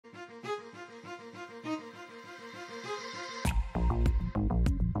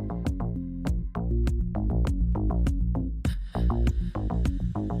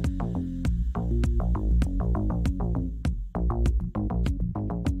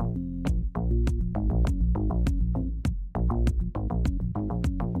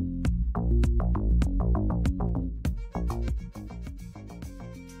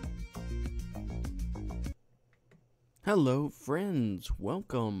Hello, friends.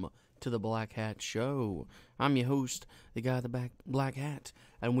 Welcome to the Black Hat Show. I'm your host, the guy with the black hat,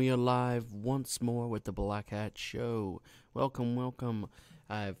 and we are live once more with the Black Hat Show. Welcome, welcome.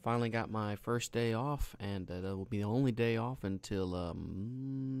 I finally got my first day off, and that will be the only day off until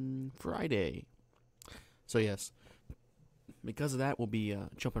Friday. So yes, because of that, we'll be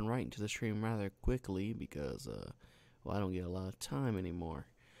jumping right into the stream rather quickly because, I don't get a lot of time anymore.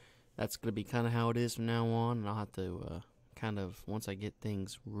 That's going to be kind of how it is from now on, and I'll have to once I get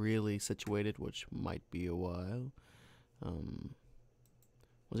things really situated, which might be a while, once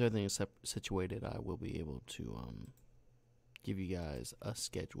everything is situated, I will be able to give you guys a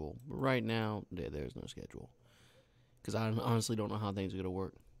schedule. But right now, there's no schedule, because I honestly don't know how things are going to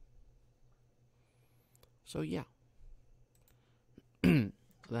work. So yeah,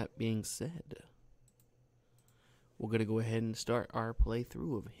 that being said, we're going to go ahead and start our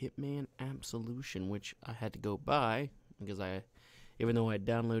playthrough of Hitman Absolution, which I had to go buy because even though I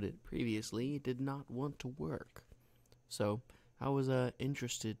downloaded it previously, it did not want to work. So I was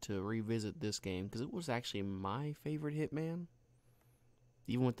interested to revisit this game because it was actually my favorite Hitman.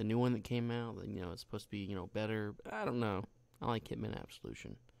 Even with the new one that came out, it's supposed to be, better. I don't know. I like Hitman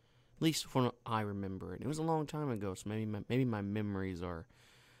Absolution, at least from what I remember it. It was a long time ago, so maybe my memories are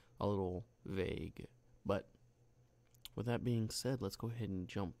a little vague. But with that being said, let's go ahead and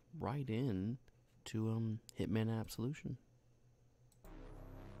jump right in to Hitman Absolution.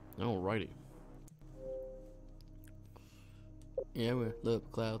 Alrighty. Yeah, we're load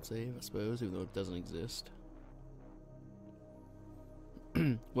up cloud save, I suppose, even though it doesn't exist.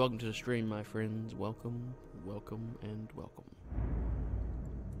 Welcome to the stream, my friends. Welcome, welcome, and welcome.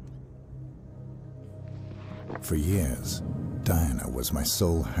 For years, Diana was my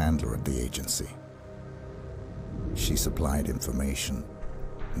sole handler at the agency. She supplied information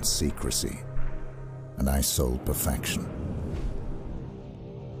and secrecy, and I sold perfection.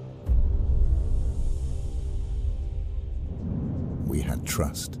 We had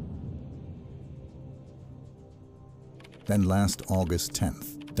trust. Then last August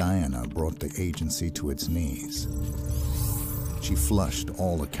 10th, Diana brought the agency to its knees. She flushed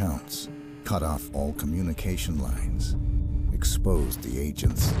all accounts, cut off all communication lines, exposed the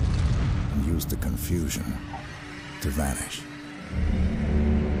agents, and used the confusion to vanish.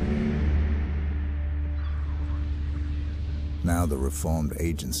 Now the reformed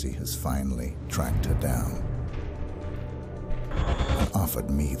agency has finally tracked her down and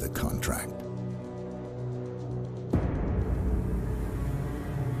offered me the contract.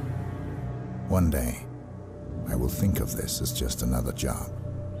 One day, I will think of this as just another job.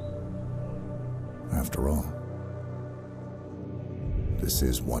 After all, this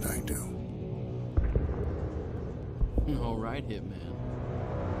is what I do. Alright, Hitman.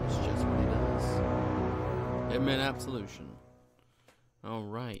 It's just what he does. Hitman Absolution.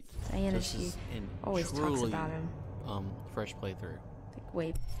 Alright. Diana, she always talks about him. Fresh playthrough. Like,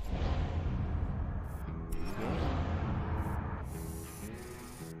 wait.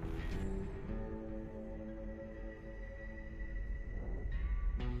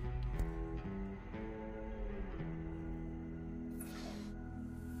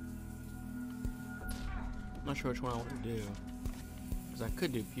 Not sure which one I want to do, because I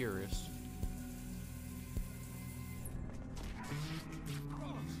could do Purist.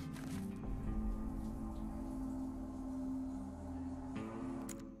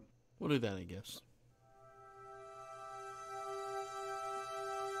 We'll do that, I guess.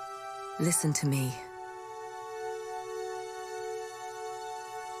 Listen to me.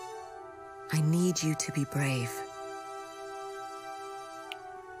 I need you to be brave.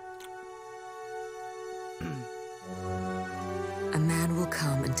 A man will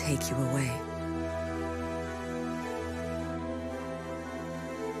come and take you away.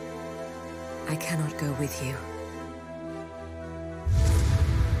 I cannot go with you.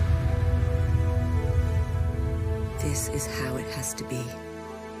 This is how it has to be.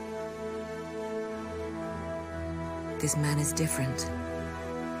 This man is different.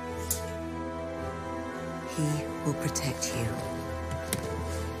 He will protect you.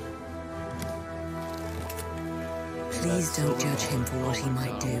 Please don't judge him for what he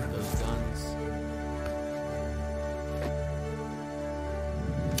might do. Those guns.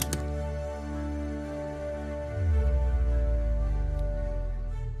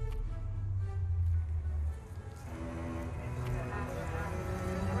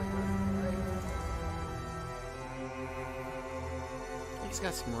 He's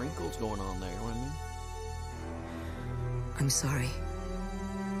got some wrinkles going on there, you know what I mean? I'm sorry.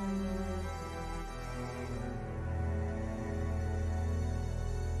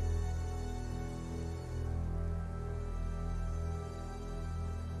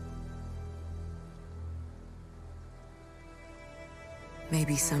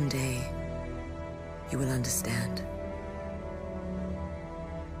 Maybe someday you will understand.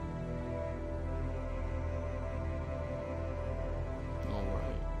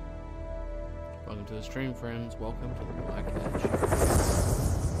 Alright. Welcome to the stream, friends. Welcome to the Black Hat Show.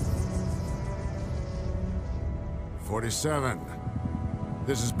 47.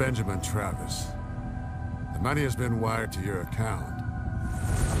 This is Benjamin Travis. The money has been wired to your account.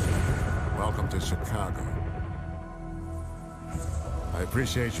 Welcome to Chicago. I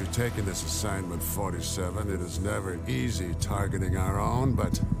appreciate you taking this assignment, 47. It is never easy targeting our own,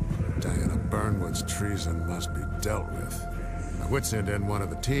 but Diana Burnwood's treason must be dealt with. I would send in one of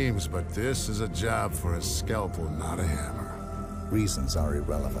the teams, but this is a job for a scalpel, not a hammer. Reasons are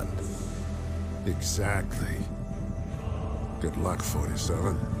irrelevant. Exactly. Good luck,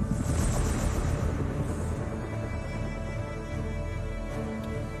 47.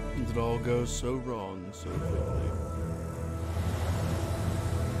 It all goes so wrong so quickly.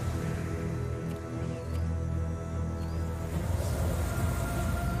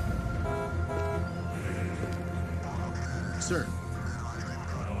 Sir.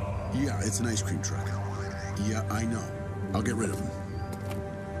 Yeah, it's an ice cream truck. Yeah, I know. I'll get rid of him.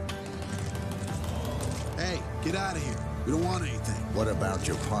 Hey, get out of here. We don't want anything. What about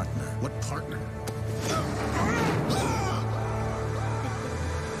your partner? What partner?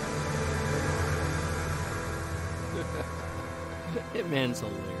 Hitman's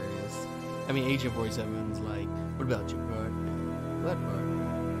hilarious. I mean, Agent 47's like, what about your partner? What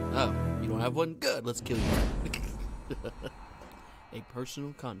partner? Oh, you don't have one? Good, let's kill you. A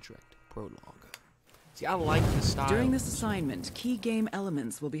personal contract prologue. See, I like the style. During this assignment, key game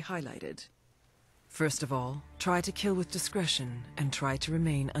elements will be highlighted. First of all, try to kill with discretion and try to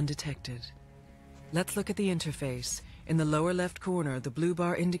remain undetected. Let's look at the interface. In the lower left corner, the blue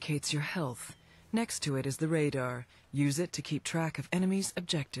bar indicates your health. Next to it is the radar. Use it to keep track of enemies,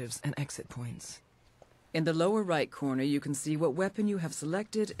 objectives, and exit points. In the lower right corner, you can see what weapon you have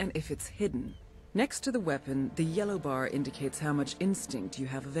selected and if it's hidden. Next to the weapon, the yellow bar indicates how much instinct you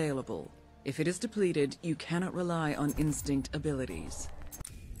have available. If it is depleted, you cannot rely on instinct abilities.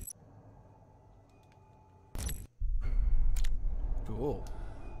 Cool.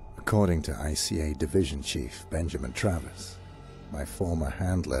 According to ICA Division Chief Benjamin Travis, my former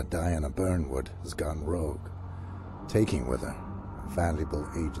handler Diana Burnwood has gone rogue, taking with her a valuable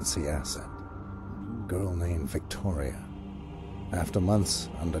agency asset, a girl named Victoria. After months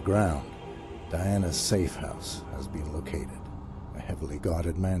underground, Diana's safe house has been located, a heavily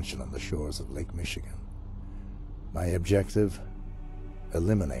guarded mansion on the shores of Lake Michigan. My objective?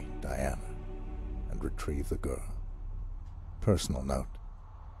 Eliminate Diana and retrieve the girl. Personal note: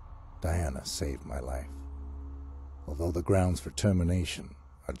 Diana saved my life. Although the grounds for termination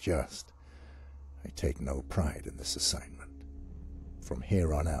are just, I take no pride in this assignment. From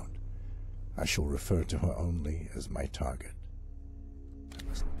here on out, I shall refer to her only as my target.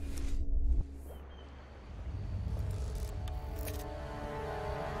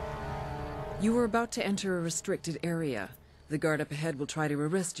 You are about to enter a restricted area. The guard up ahead will try to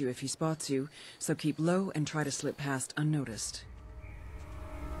arrest you if he spots you, so keep low and try to slip past unnoticed.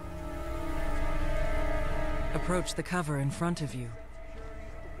 Approach the cover in front of you.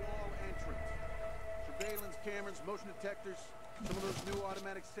 Surveillance cameras, motion detectors, some of those new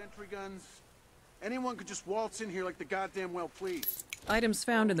automatic sentry guns. Anyone could just waltz in here like the goddamn well please. Items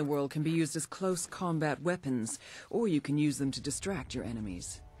found in the world can be used as close combat weapons, or you can use them to distract your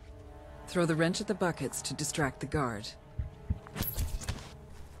enemies. Throw the wrench at the buckets to distract the guard.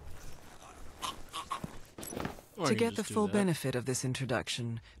 To get the full benefit of this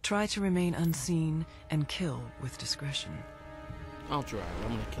introduction, try to remain unseen and kill with discretion. I'll try. I'm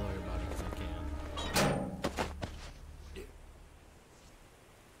gonna kill everybody if I can.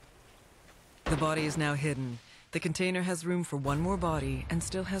 The body is now hidden. The container has room for one more body and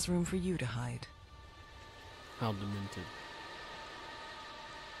still has room for you to hide. How demented.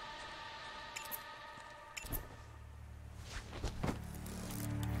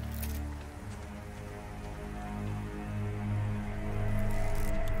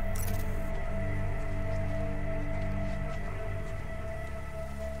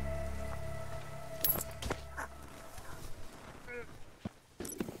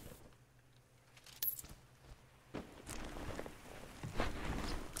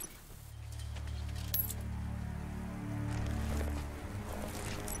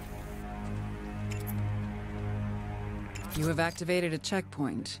 You have activated a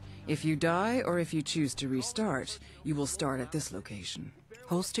checkpoint. If you die or if you choose to restart, you will start at this location.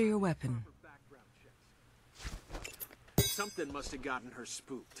 Holster your weapon. Something must have gotten her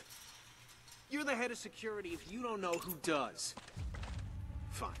spooked. You're the head of security if you don't know who does.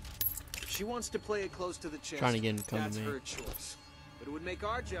 Fine. If she wants to play it close to the chest, Trying to get him to come that's to me. her choice. But it would make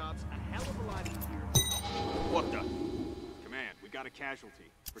our jobs a hell of a lot easier. What the? Command, we got a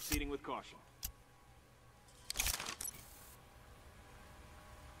casualty. Proceeding with caution.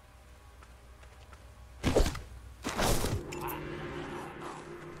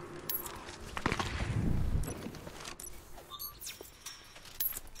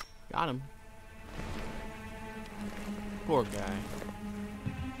 Got him. Poor guy.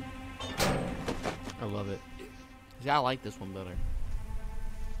 I love it. See, I like this one better.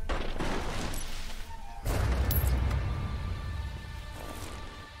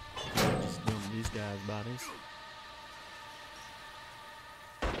 Just doing these guys' bodies.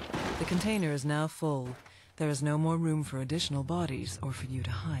 The container is now full. There is no more room for additional bodies or for you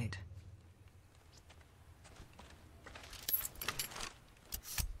to hide.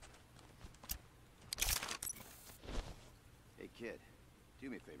 Hey kid, do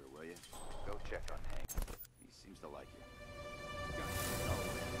me a favor, will you? Go check on Hank. He seems to like you.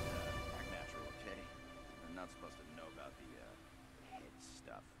 Act natural, okay? They're not supposed to know about the head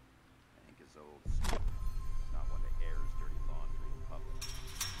stuff. Hank is old. He's not one to air his dirty laundry in public.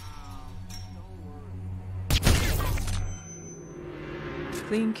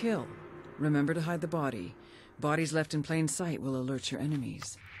 Clean kill. Remember to hide the body. Bodies left in plain sight will alert your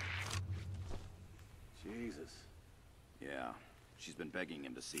enemies. Jesus. Yeah, she's been begging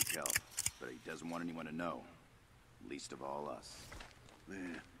him to seek help, but he doesn't want anyone to know. Least of all us.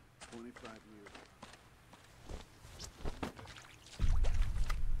 Man, 25 years.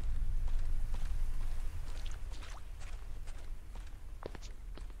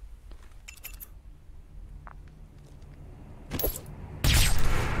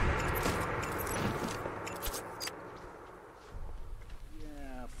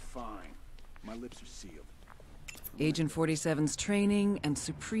 Yeah, fine. My lips are sealed. Agent 47's training and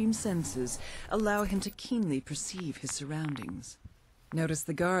supreme senses allow him to keenly perceive his surroundings. Notice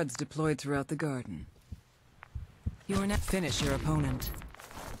the guards deployed throughout the garden. You are now finish your opponent.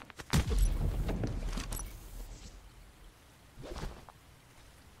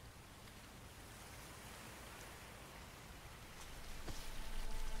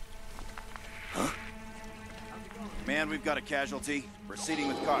 Man, we've got a casualty. Proceeding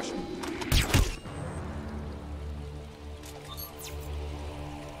with caution.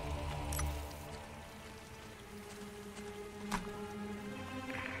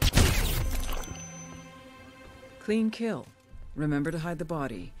 Clean kill. Remember to hide the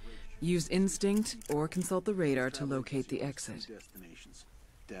body. Use instinct or consult the radar to locate the exit. Destinations,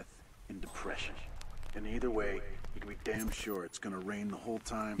 death and depression. And either way, you can be damn sure it's gonna rain the whole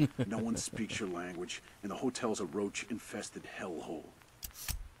time, no one speaks your language, and the hotel's a roach-infested hellhole.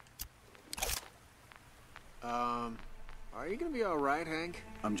 Are you gonna be alright, Hank?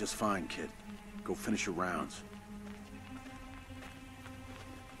 I'm just fine, kid. Go finish your rounds.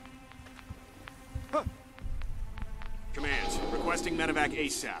 Command, requesting medevac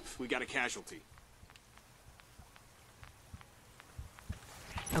ASAP. We got a casualty.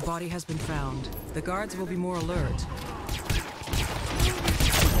 A body has been found. The guards will be more alert.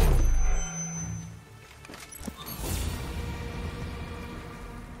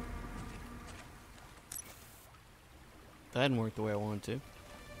 That didn't work the way I wanted to.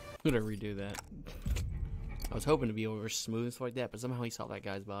 I'm gonna redo that. I was hoping to be over smooth and stuff like that, but somehow he saw that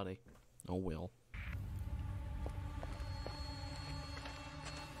guy's body. Oh well.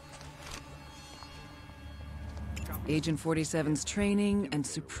 Agent 47's training and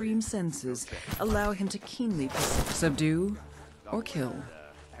supreme senses allow him to keenly subdue or kill.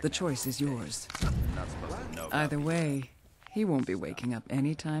 The choice is yours. Either way, he won't be waking up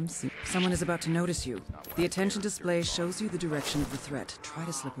anytime soon. Someone is about to notice you. The attention display shows you the direction of the threat. Try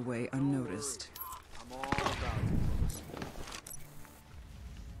to slip away unnoticed. I'm all about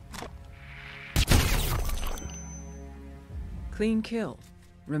it. Clean kill.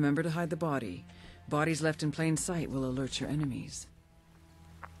 Remember to hide the body. Bodies left in plain sight will alert your enemies.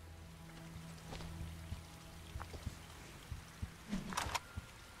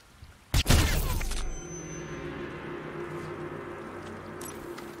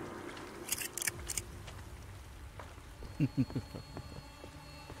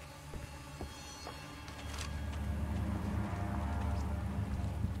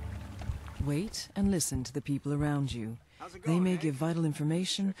 Wait and listen to the people around you. They may give vital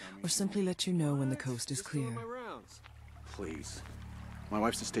information or simply let you know when the coast is clear. Please. My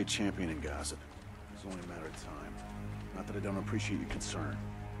wife's the state champion in gossip. It's only a matter of time. Not that I don't appreciate your concern.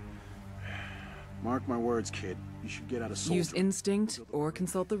 Mark my words, kid. You should get out of Soldier. Use instinct or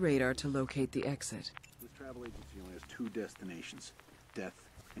consult the radar to locate the exit. This travel agency only has 2 destinations. death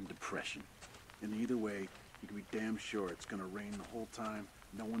and depression. And either way, you can be damn sure it's gonna rain the whole time,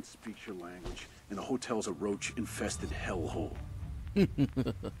 no one speaks your language, and the hotel's a roach-infested hellhole.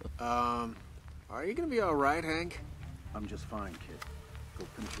 Are you gonna be alright, Hank? I'm just fine, kid. Go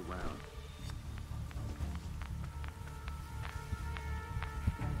finish your round.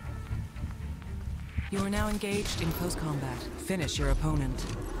 You are now engaged in close combat. Finish your opponent.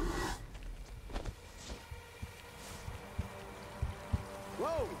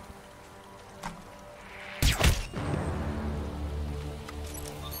 Whoa!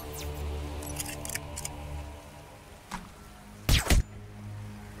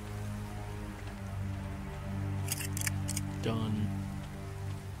 Done.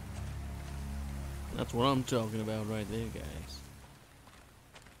 That's what I'm talking about right there, guys.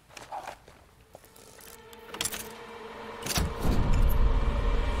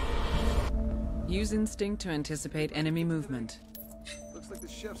 Use instinct to anticipate enemy movement. Looks like the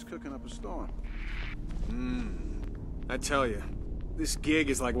chef's cooking up a storm. I tell you, this gig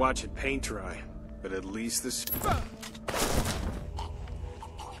is like watching paint dry. But at least this...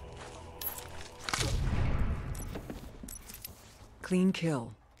 Clean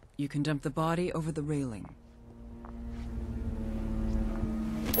kill. You can dump the body over the railing.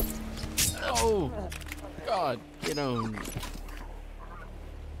 Oh! God, get on.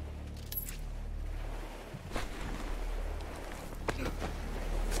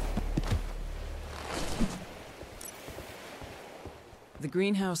 The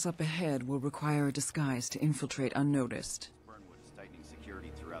greenhouse up ahead will require a disguise to infiltrate unnoticed. Burnwood is tightening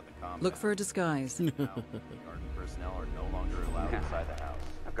security throughout the compound. Look for a disguise. Now, garden personnel are no longer allowed inside the house.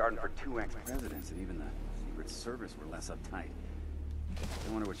 I've gardened for 2 ex-presidents, and even the Secret Service were less uptight.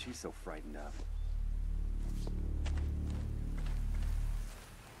 I wonder what she's so frightened of.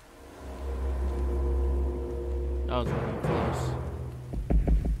 That was really close.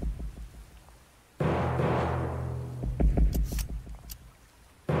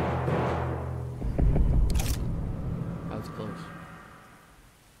 That was close.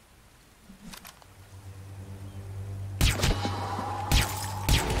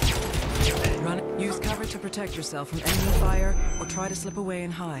 Run it. Use cover to protect yourself from enemy fire or try to slip away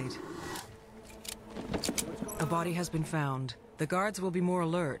and hide. A body has been found. The guards will be more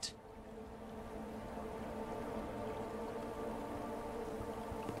alert.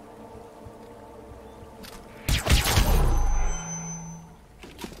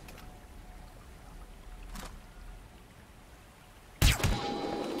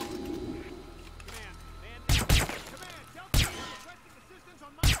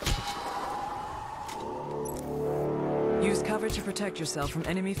 Use cover to protect yourself from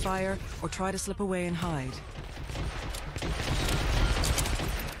enemy fire or try to slip away and hide.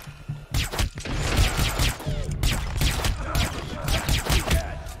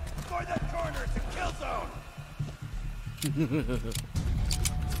 For the corner to kill zone!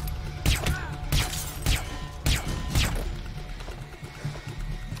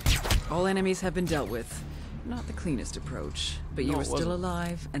 All enemies have been dealt with. Not the cleanest approach, but you No, are it still wasn't.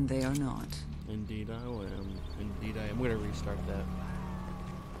 alive and they are not. Indeed I am. Indeed I am. I'm gonna restart that.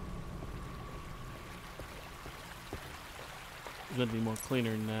 It's gonna be more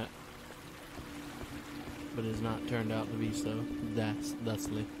cleaner than that. But it's not turned out to be so. That's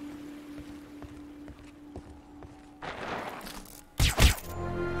thusly.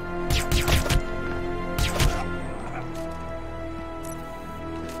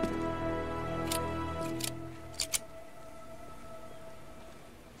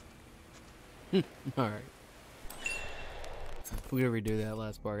 Alright. We're gonna redo that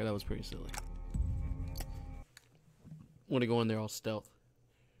last part. That was pretty silly. Want to go in there all stealth.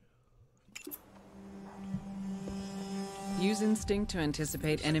 Use instinct to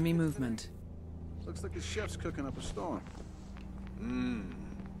anticipate enemy movement. Looks like the chef's cooking up a storm.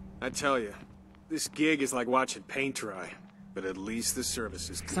 I tell you, this gig is like watching paint dry. But at least the service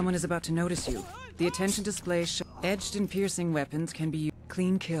is good. Someone is about to notice you. The attention display edged and piercing weapons can be used.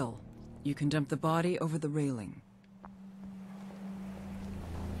 Clean kill. You can dump the body over the railing.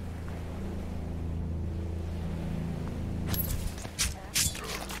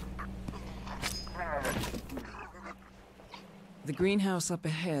 The greenhouse up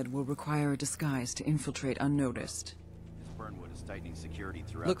ahead will require a disguise to infiltrate unnoticed. Miss Burnwood is tightening security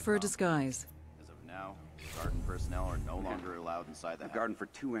throughout Look the for a compound. disguise. As of now, garden personnel are no longer allowed inside the I've house. gardened for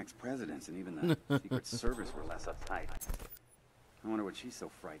 2 ex-presidents, and even the Secret Service were less uptight. I wonder what she's so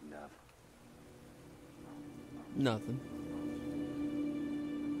frightened of. Nothing.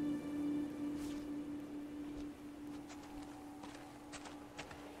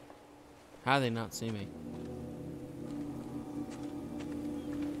 How they not see me?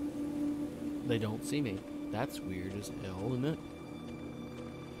 They don't see me. That's weird as hell, isn't it?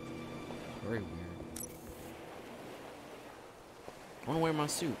 Very weird. I want to wear my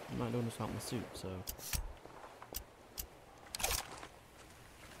suit. I'm not doing this without my suit, so...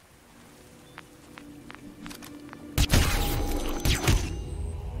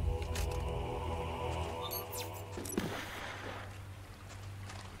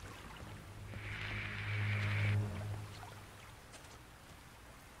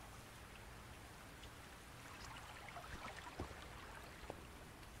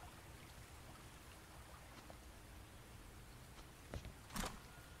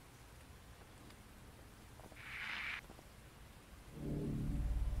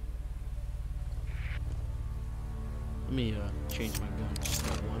 Let me change my gun to just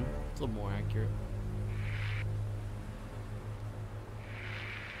that one. It's a little more accurate.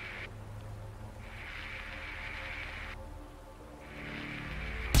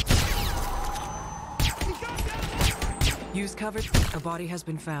 Use cover. A body has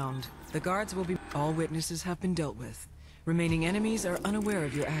been found. The guards will be... All witnesses have been dealt with. Remaining enemies are unaware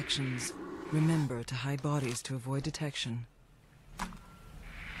of your actions. Remember to hide bodies to avoid detection.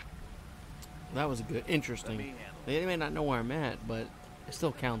 That was a good, interesting. They may not know where I'm at, but it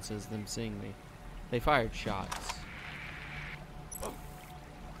still counts as them seeing me. They fired shots.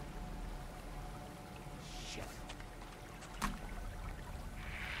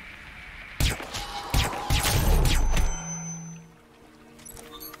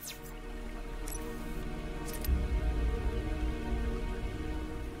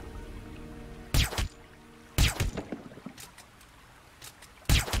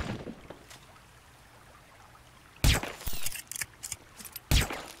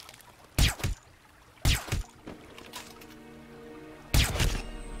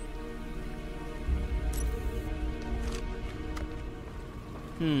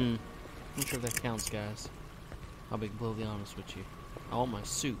 Not sure if that counts, guys. I'll be completely honest with you. I want my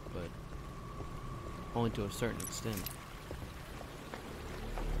suit, but only to a certain extent.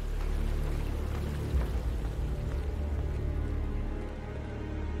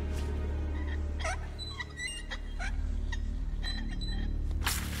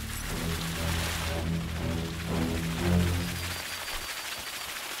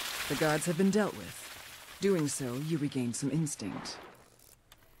 The guards have been dealt with. Doing so, you regain some instinct.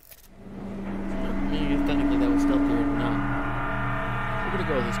 Technically that was stealthier or not. We're gonna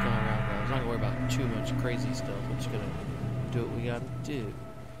go this kind of route, guys. I'm not gonna worry about too much crazy stuff. We're just gonna do what we gotta do.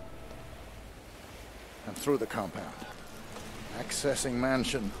 I'm through the compound. Accessing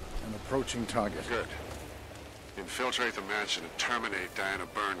mansion and approaching target. Good. Infiltrate the mansion and terminate Diana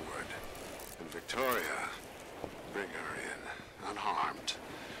Burnwood. And Victoria, bring her in, unharmed.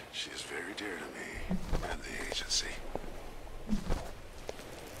 She is very dear to me and the agency.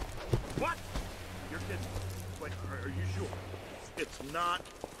 What? You're kidding. Wait, are you sure? It's not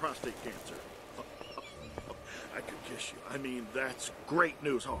prostate cancer. I could kiss you. I mean, that's great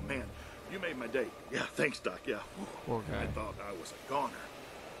news. Oh, man. You made my day. Yeah, thanks, Doc. Yeah. Poor guy. I thought I was a goner.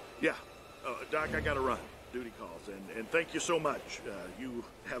 Yeah. Doc, I gotta run. Duty calls. And thank you so much. You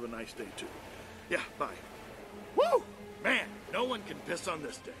have a nice day, too. Yeah, bye. Woo! Man, no one can piss on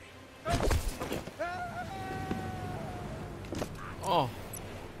this day. Oh.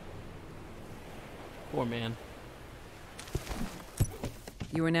 Poor man.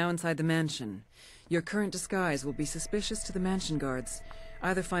 You are now inside the mansion. Your current disguise will be suspicious to the mansion guards.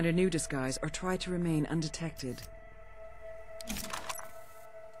 Either find a new disguise or try to remain undetected.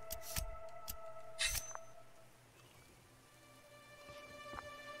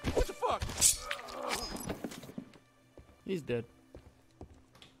 What the fuck? He's dead.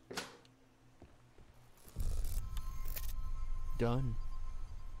 Done.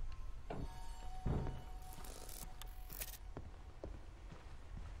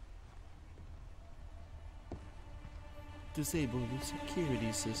 Disable the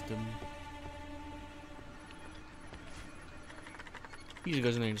security system. He just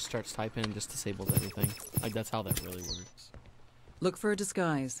goes in there and just starts typing and just disables everything. Like, that's how that really works. Look for a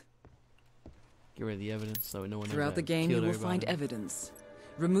disguise. Get rid of the evidence so no one knows. Throughout the game, you will find evidence.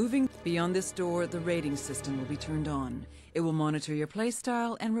 Removing beyond this door, the rating system will be turned on. It will monitor your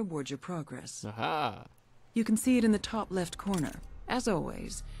playstyle and reward your progress. Aha! You can see it in the top left corner. As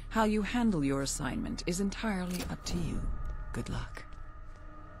always, how you handle your assignment is entirely up to you. Good luck.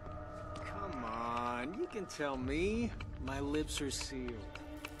 Come on, you can tell me. My lips are sealed.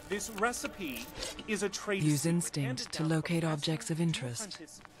 This recipe is a trade Use secret instinct handed to down locate from objects of interest.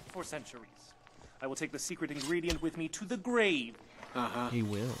 apprentice for centuries. I will take the secret ingredient with me to the grave. Uh-huh. He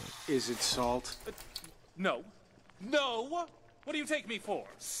will. Is it salt? No. No! What do you take me for?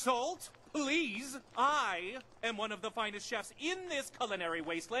 Salt? Please, I am one of the finest chefs in this culinary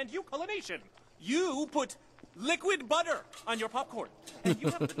wasteland, you culination. You put liquid butter on your popcorn, and you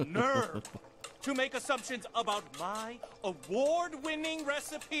have the nerve to make assumptions about my award-winning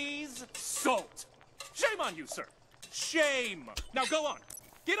recipes. Salt. Shame on you, sir. Shame. Now go on.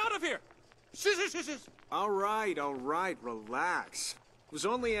 Get out of here. All right, relax. Was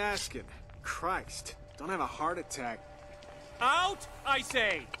only asking. Christ, don't have a heart attack. Out, I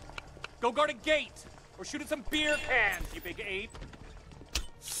say. Go guard a gate, or shoot at some beer cans, you big ape.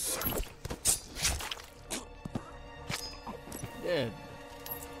 Dead.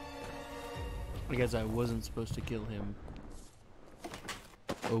 I guess I wasn't supposed to kill him.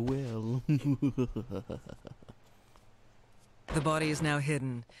 Oh well. The body is now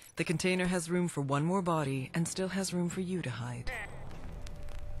hidden. The container has room for one more body and still has room for you to hide.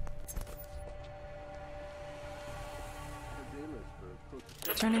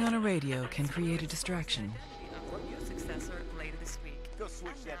 Turning on a radio can create a distraction. Your successor later this week. Go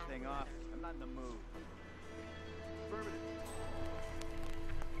switch that thing off. I'm not in the mood.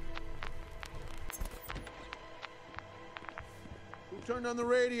 Who turned on the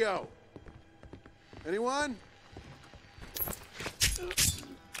radio? Anyone? In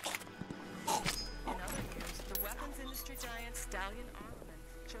other news, the weapons industry giant Stallion Armament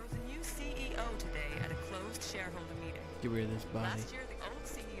chose a new CEO today at a closed shareholder meeting. Get rid of this body. Last year, the old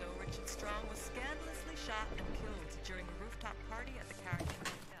CEO, Richard Strong, was scandalously shot and killed during a rooftop party at the Carrington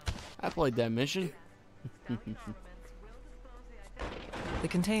Hotel. I played that mission. The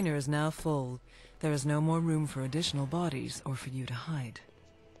container is now full. There is no more room for additional bodies or for you to hide.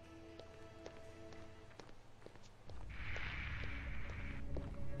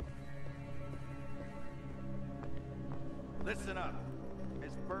 Listen up.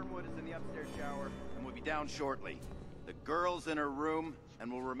 Miss Burnwood is in the upstairs shower and will be down shortly. The girl's in her room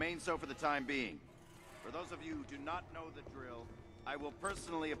and will remain so for the time being. For those of you who do not know the drill, I will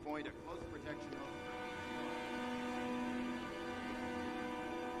personally appoint a close protection officer.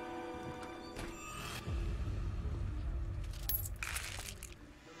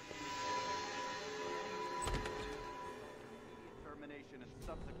 Termination and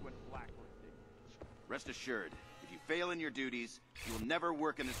subsequent blacklisting. Rest assured, if you fail in your duties, you will never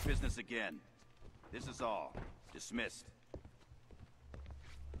work in this business again. This is all. Dismissed.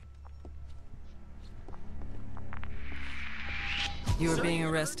 You are being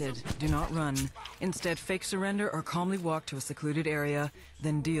arrested. Do not run. Instead, fake surrender or calmly walk to a secluded area,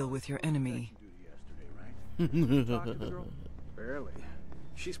 then deal with your enemy. Barely.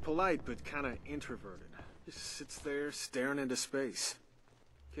 She's polite, but kind of introverted. Just sits there staring into space.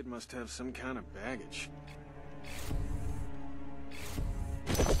 Kid must have some kind of baggage.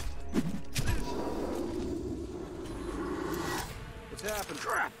 What's happened?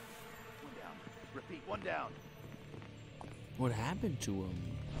 Crap! One down. Repeat, one down. What happened to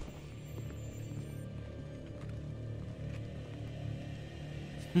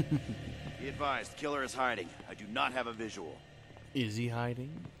him? Be advised, killer is hiding. I do not have a visual. Is he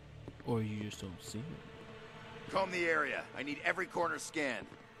hiding? Or you just don't see him? Comb the area. I need every corner scanned.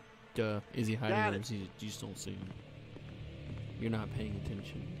 Duh. Is he hiding or is you just don't see him? You're not paying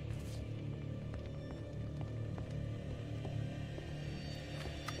attention.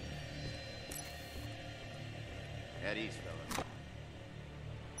 At east, fella.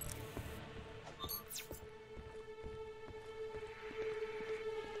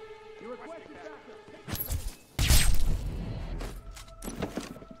 You requested backup.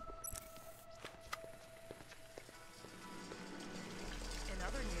 In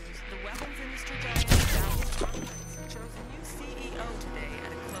other news, the weapons industry giant Stallion Armament chose a new CEO today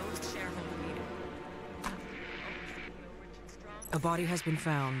at a closed shareholder meeting. A body has been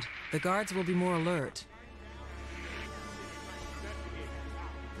found. The guards will be more alert.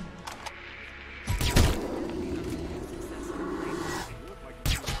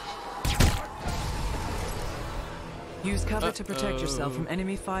 Use cover to protect yourself from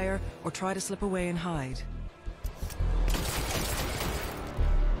enemy fire, or try to slip away and hide.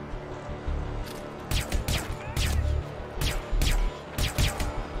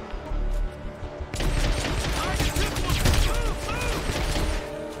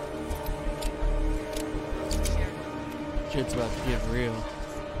 Shit's about to get real.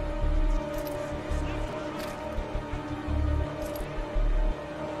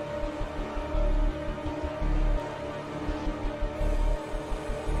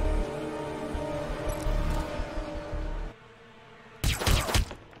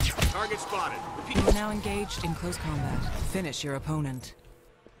 Target spotted. You are now engaged in close combat. Finish your opponent.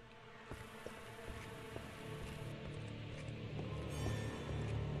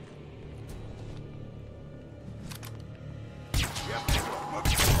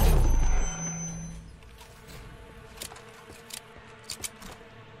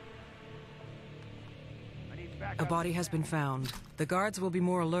 A body has been found. The guards will be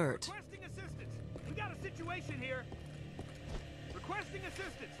more alert. Requesting assistance. We got a situation here. Requesting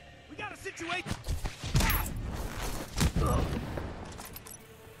assistance. We got a situation.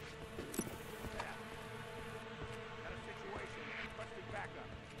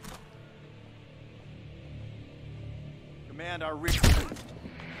 Command, our rear.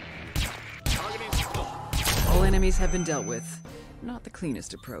 All enemies have been dealt with. Not the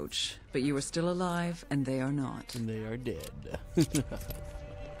cleanest approach, but you are still alive, and they are not. And they are dead.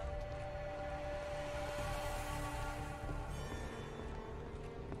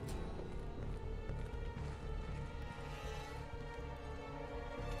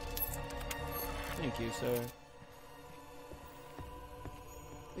 Thank you, sir.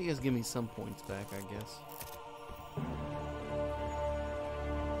 You guys give me some points back, I guess.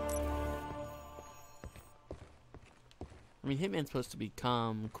 I mean, Hitman's supposed to be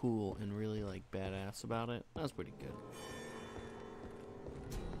calm, cool, and really, like, badass about it. That was pretty good.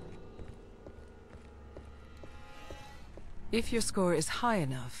 If your score is high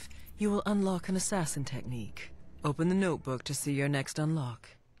enough, you will unlock an assassin technique. Open the notebook to see your next unlock.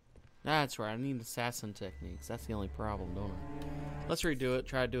 That's right, I need assassin techniques. That's the only problem, don't I? Let's redo it,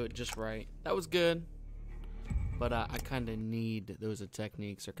 try to do it just right. That was good, but I kind of need those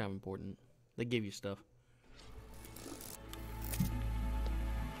techniques. They're kind of important. They give you stuff.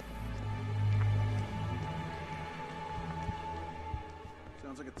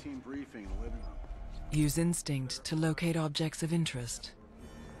 Sounds like a team briefing in the living room. Use instinct to locate objects of interest.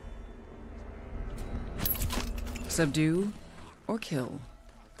 Subdue or kill.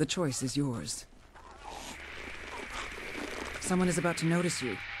 The choice is yours. Someone is about to notice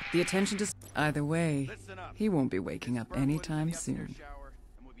you. The attention to... Either way, he won't be waking up anytime soon. Shower,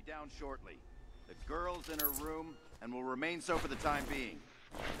 and we'll be down shortly. The girl's in her room and will remain so for the time being.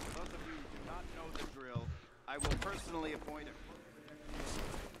 For those of you who do not know the drill, I will personally appoint a...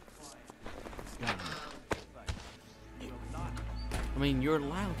 I mean, you're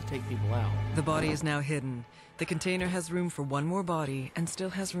allowed to take people out. The body is now hidden. The container has room for one more body and still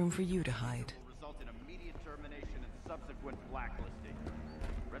has room for you to hide. Will result in immediate termination and subsequent blacklisting.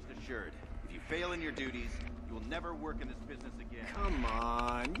 Rest assured, if you fail in your duties, you will never work in this business again. Come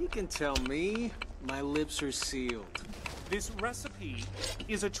on, you can tell me. My lips are sealed. This recipe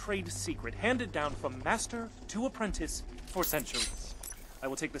is a trade secret handed down from master to apprentice for centuries. I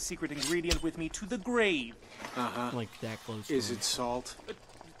will take the secret ingredient with me to the grave. Uh-huh. Like that close. Is it salt?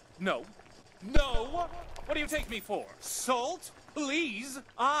 No. No! What do you take me for? Salt? Please!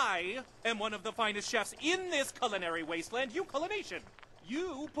 I am one of the finest chefs in this culinary wasteland, you culination.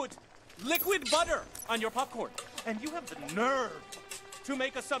 You put liquid butter on your popcorn, and you have the nerve to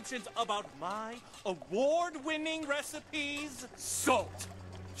make assumptions about my award-winning recipes. Salt!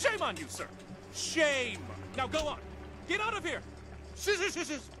 Shame on you, sir. Shame! Now go on. Get out of here.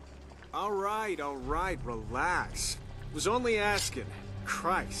 All right, relax. Was only asking.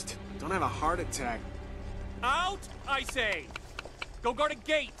 Christ, don't have a heart attack. Out, I say! Go guard a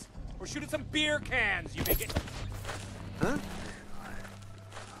gate, or shoot at some beer cans, you make it... Huh?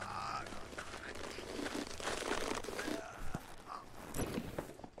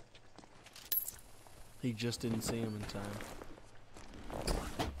 He just didn't see him in time.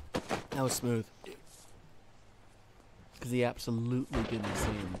 That was smooth. Because he absolutely didn't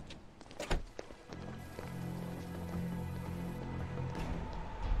see him.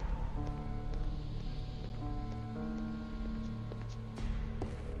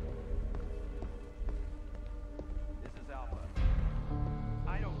 This is Alpha.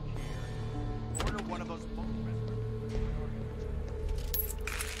 I don't care. Order one of those boat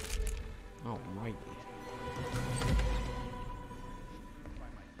Alrighty.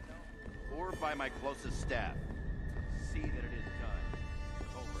 or by my closest staff. See that it is done.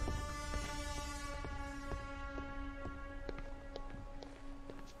 Over.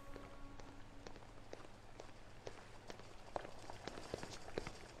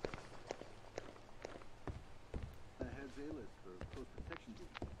 The head's A-list for close protection duty.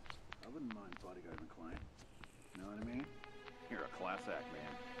 I wouldn't mind bodyguarding a client. You know what I mean? You're a class act,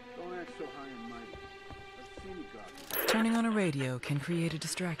 man. Don't act so high and mighty. I've seen you got. Turning on a radio can create a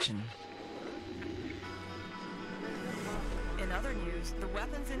distraction. In other news, the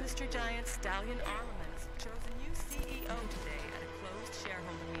weapons industry giant Stallion Armaments chose a new CEO today at a closed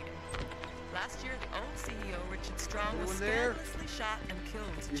shareholder meeting. Last year, the old CEO, Richard Strong, was scandalously shot and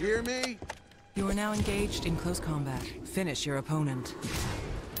killed. You hear me? You are now engaged in close combat. Finish your opponent.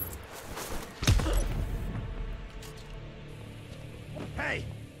 Hey!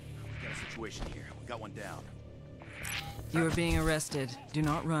 We got a situation here. We got one down. You are being arrested. Do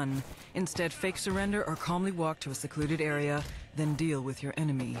not run. Instead, fake surrender or calmly walk to a secluded area, then deal with your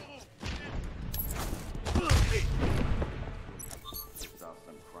enemy.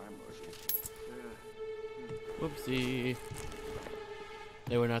 Whoopsie.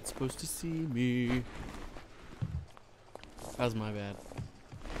 They were not supposed to see me. That was my bad.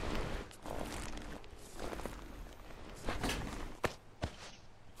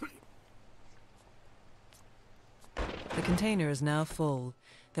 The container is now full.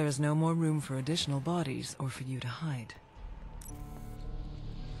 There is no more room for additional bodies or for you to hide.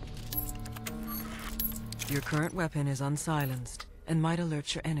 Your current weapon is unsilenced and might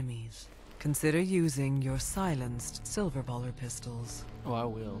alert your enemies. Consider using your silenced silver baller pistols. Oh, I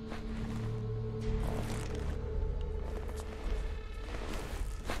will.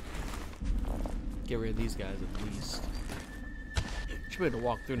 Get rid of these guys at least. Should be able to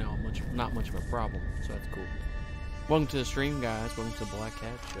walk through now. Not much of a problem, so that's cool. Welcome to the stream, guys. Welcome to the Black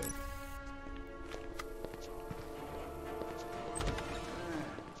Hat Show.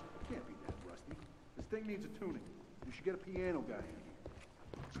 Can't be that rusty. This thing needs a tuning. You should get a piano guy in here.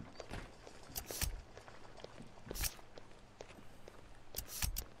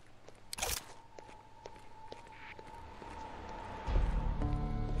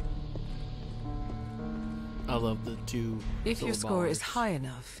 I love the two. If your score is high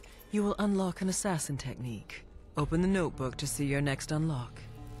enough, you will unlock an assassin technique. Open the notebook to see your next unlock.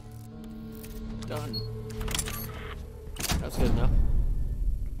 Done. That's good enough.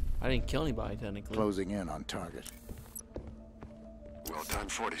 I didn't kill anybody, technically. Closing in on target. Well done,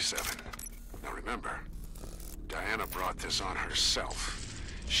 47. Now remember, Diana brought this on herself.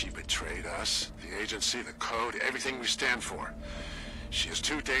 She betrayed us, the agency, the code, everything we stand for. She is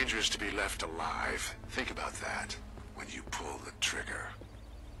too dangerous to be left alive. Think about that when you pull the trigger.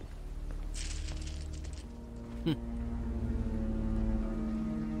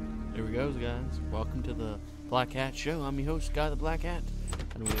 Here we go, guys. Welcome to the Black Hat Show. I'm your host, Guy the Black Hat,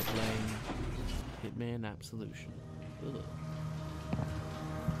 and we are playing Hitman Absolution. Ugh.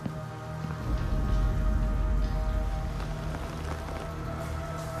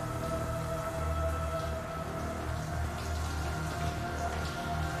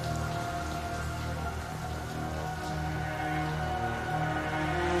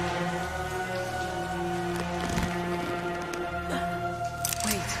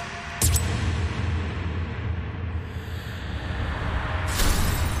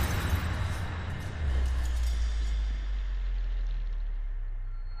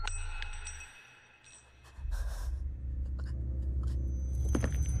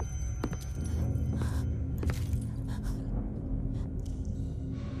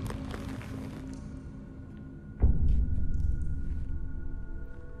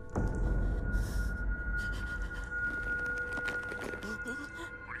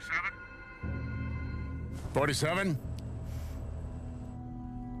 '47?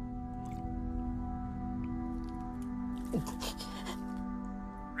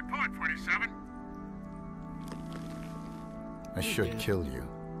 Report, 47. I should kill you.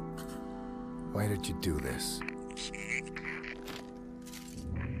 Why did you do this?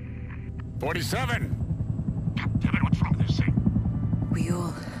 47! Damn it, what's wrong with this thing? We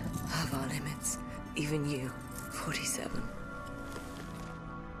all have our limits. Even you, 47.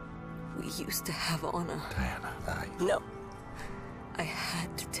 We used to have honor. Diana, No. I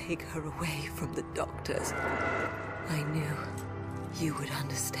had to take her away from the doctors. I knew you would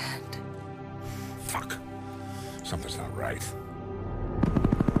understand. Fuck. Something's not right.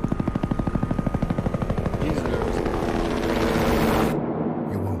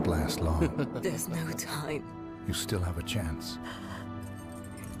 You won't last long. There's no time. You still have a chance.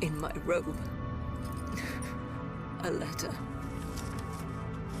 In my robe. A letter.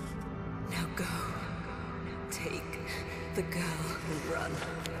 Now go. Take the girl and run.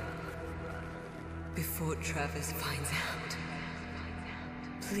 Before Travis finds out.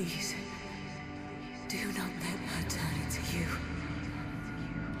 Please. Do not let her turn into you.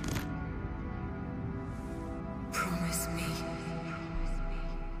 Promise me.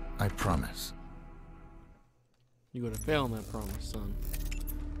 I promise. You're gonna fail on that promise, son.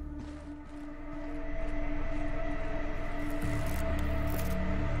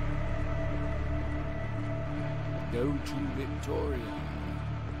 Go to Victoria.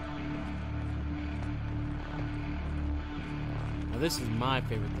 Now this is my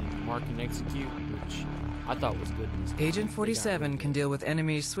favorite thing, mark and execute, which I thought was good in this game. Agent 47 can deal with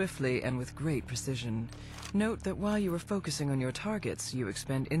enemies swiftly and with great precision. Note that while you are focusing on your targets, you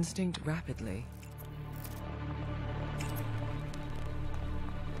expend instinct rapidly.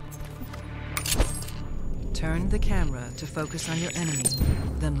 Turn the camera to focus on your enemy,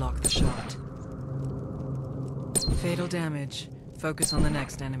 then lock the shot. Fatal damage. Focus on the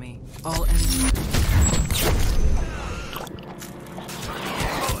next enemy. All enemies...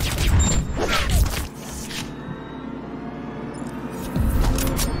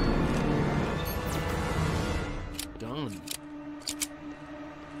 Done.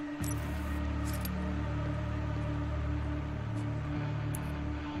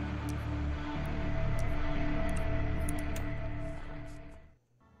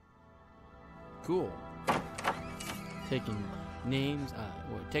 Cool. Taking names,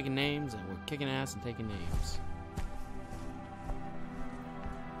 we're taking names, and we're kicking ass and taking names.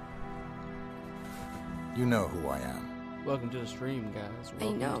 You know who I am. Welcome to the stream, guys.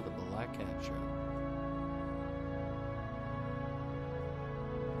 Welcome to the Black Hat Show.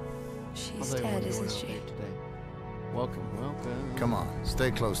 She's dead, isn't she? Today. Welcome, welcome. Come on,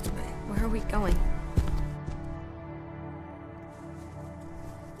 stay close to me. Where are we going?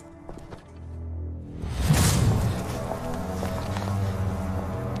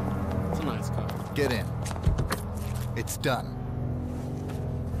 It's a nice car. Get in. It's done.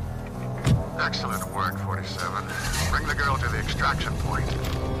 Excellent work, 47. Bring the girl to the extraction point.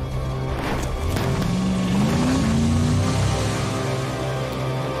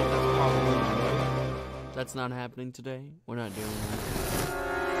 That's not happening today. We're not doing that.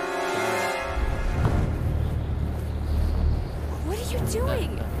 What are you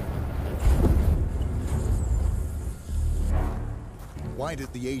doing? Why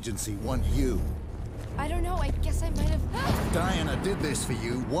did the agency want you? I don't know. I guess I might have... Diana did this for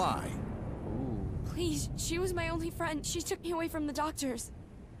you. Why? Please, she was my only friend. She took me away from the doctors.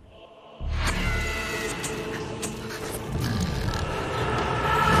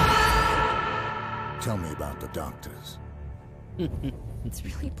 Tell me about the doctors. It's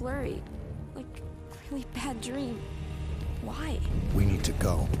really blurry. Like, really bad dream. Why? We need to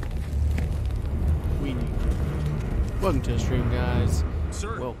go. We need to. Welcome to the stream, guys.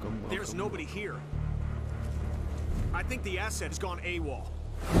 Sir, welcome. There's nobody here. I think the asset has gone AWOL.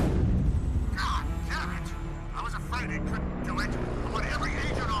 God damn it! I was afraid it couldn't do it. I want every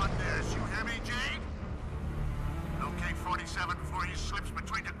agent on this. You hear me, Jade? Locate 47 before he slips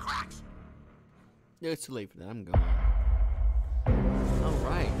between the cracks. Yeah, it's too late for that. I'm going.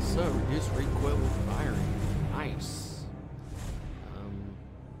 Alright, so reduce recoil with firing. Nice.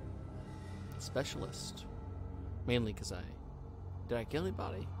 Specialist. Mainly because did I kill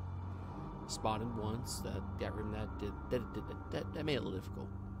anybody? Spotted once. That got rid of that made it a little difficult.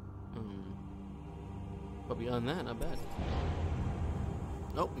 But beyond that, not bad.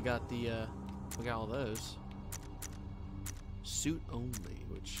 Oh, we got all those. Suit only,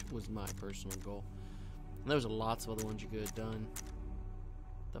 which was my personal goal. And there was lots of other ones you could have done.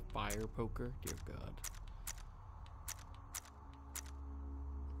 The fire poker, dear God.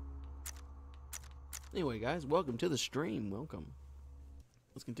 Anyway, guys, welcome to the stream. Welcome.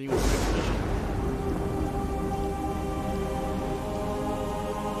 Let's continue with the next mission.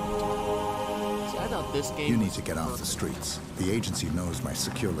 See, I thought this game. You need to get off the streets. The agency knows my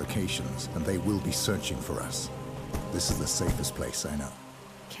secure locations, and they will be searching for us. This is the safest place I know.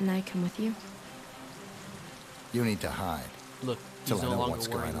 Can I come with you? You need to hide. Look, till he's I no know longer what's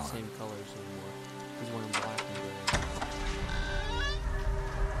wearing going the on. same colors anymore. He's wearing black and gray.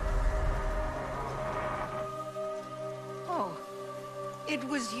 Oh, it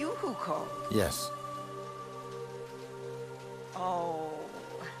was you who called. Yes. Oh,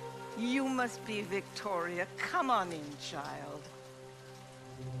 you must be Victoria. Come on in, child.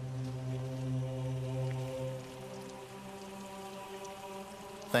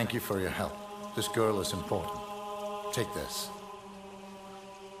 Thank you for your help. This girl is important. Take this.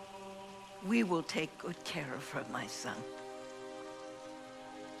 We will take good care of her, my son.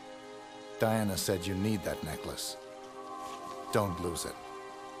 Diana said you need that necklace. Don't lose it.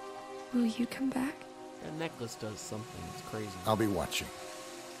 Will you come back? That necklace does something. It's crazy. I'll be watching.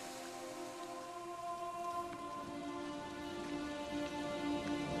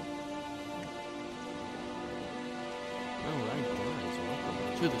 Alright, guys, welcome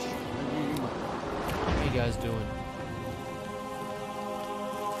to the show. How you guys doing?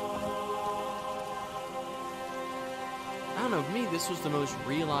 I don't know, for me, this was the most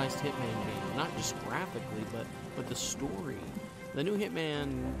realized Hitman game. Not just graphically, but the story. The new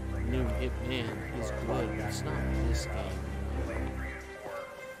Hitman is good, but it's not this game.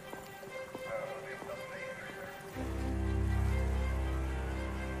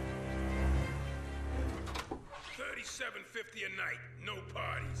 37.50 a night, no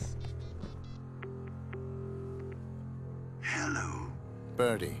parties.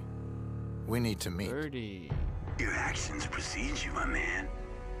 Birdie, We need to meet. 30. Your actions precede you, my man.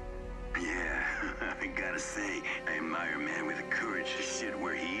 Yeah, I gotta say, I admire a man with the courage to shit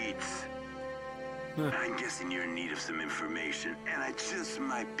where he eats. I'm guessing you're in need of some information, and I just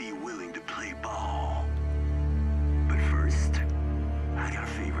might be willing to play ball. But first, I got a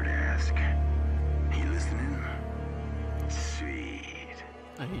favor to ask. You listening? Sweet.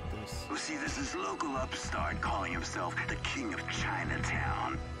 I hate this. Well, see, there's this local upstart calling himself the King of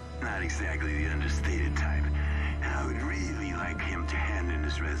Chinatown. Not exactly the understated type. And I would really like him to hand in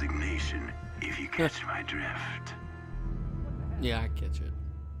his resignation, if you catch my drift. Yeah, I catch it.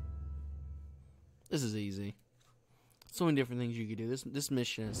 This is easy. So many different things you could do. This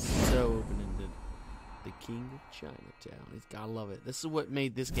mission is so open-ended. The King of Chinatown. He's gotta love it. This is what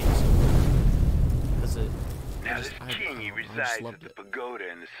made this game so good. Because Now, this king, he resides at the pagoda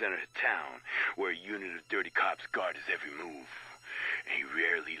in the center of town, where a unit of dirty cops guard his every move. And he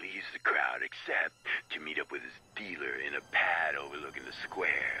rarely leaves the crowd except to meet up with his dealer in a pad overlooking the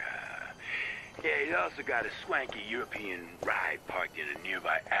square. Yeah, he's also got a swanky European ride parked in a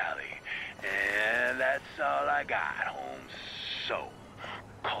nearby alley. And that's all I got, Holmes. So,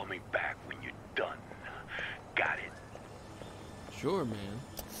 call me back when you're done. Got it? Sure, man.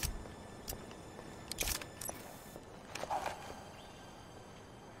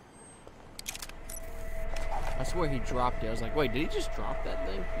 I swear he dropped it. I was like, wait, did he just drop that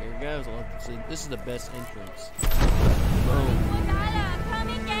thing? Here it goes. I'll have to see. This is the best entrance. Boom. Come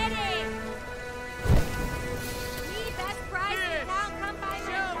and get it! We best price in town. Come by my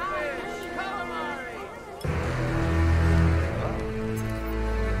shop. Calamari.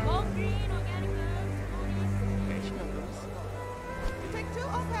 Gold green, organic goods. You take two?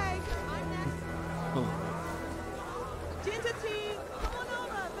 Okay. I'm next. Ginger tea. Come on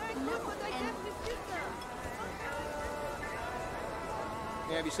over. Very good for digestive system.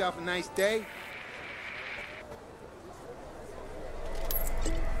 Have yourself a nice day.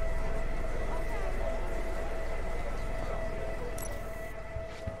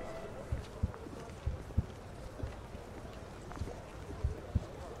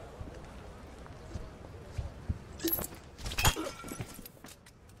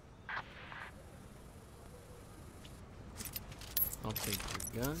 I'll take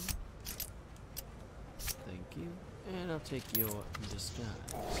your gun. Thank you. And I'll take your disguise.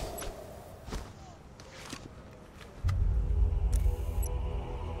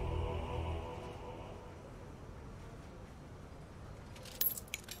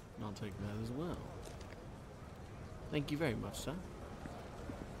 And I'll take that as well. Thank you very much, sir.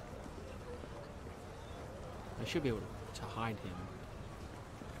 I should be able to hide him.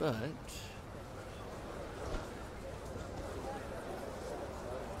 But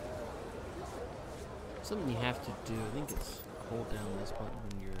something you have to do, I think it's hold down this button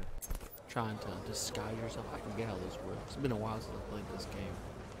when you're trying to disguise yourself. I can get how this works. It's been a while since I played this game.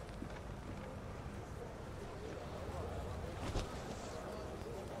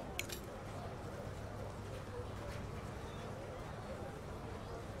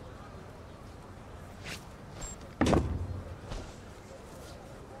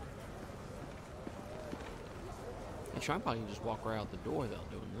 Actually, I probably just walk right out the door without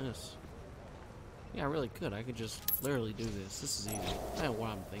doing this. Yeah, I really could. I could just literally do this. This is easy. I know what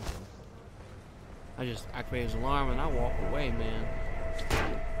I'm thinking. I just activate his alarm and I walk away, man.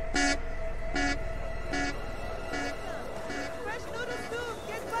 Fresh noodle soup.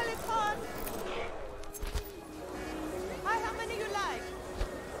 Get while it's hot. Hi, how many you like?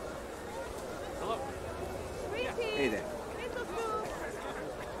 Hello. Green tea. Hey there. Miso soup.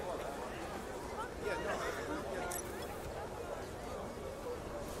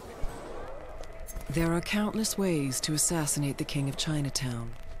 There are countless ways to assassinate the King of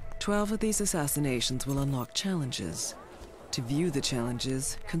Chinatown. 12 of these assassinations will unlock challenges. To view the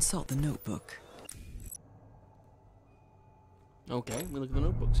challenges, consult the notebook. Okay, we look at the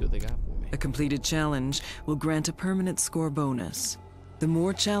notebook, see what they got for me. A completed challenge will grant a permanent score bonus. The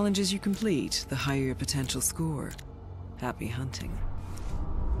more challenges you complete, the higher your potential score. Happy hunting.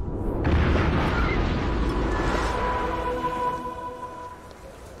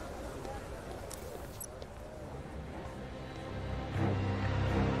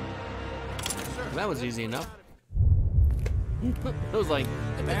 That was easy enough. It was like,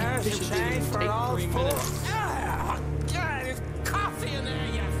 There's this your shit didn't change even for take all 3 four. minutes. Ah, God, there's coffee in there,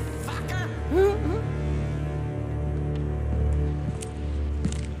 you fucker!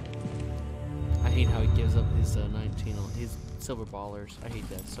 I hate how he gives up his 19 on his silver ballers. I hate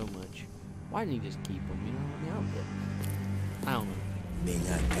that so much. Why didn't he just keep them? You know, I mean,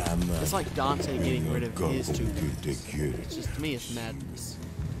 I don't know. It's like Dante getting rid of his 2 points. It's just, to me, it's madness.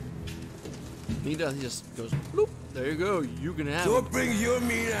 He does. He just goes, bloop. There you go. You can have Don't it. bring your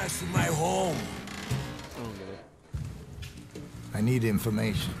mean ass to my home. I don't get it. I need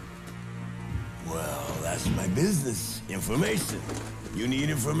information. Well, that's my business. Information. You need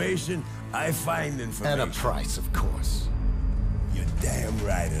information, I find information. At a price, of course. You're damn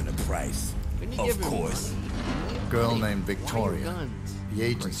right at a price. Of course. Girl named Victoria. guns? The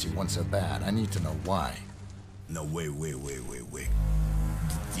agency wants her bad. I need to know why. No, wait.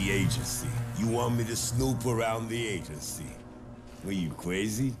 The agency. You want me to snoop around the agency? Were you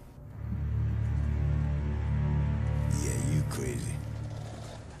crazy? Yeah, you crazy.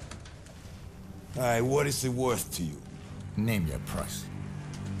 Alright, what is it worth to you? Name your price.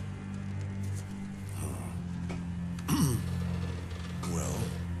 Well...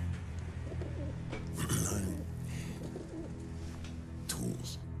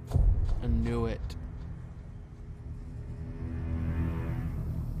 tools. I knew it.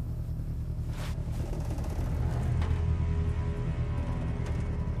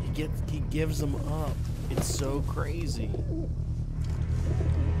 He gives them up. It's so crazy.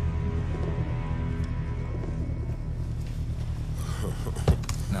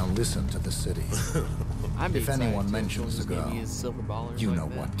 Now listen to the city. If anyone mentions the girl, you know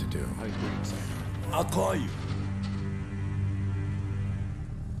what to do. I'll call you.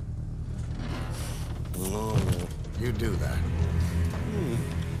 You do that.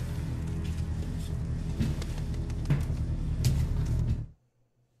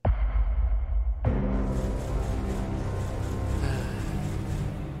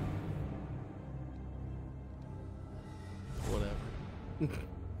 Whatever.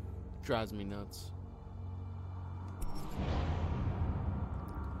 Drives me nuts.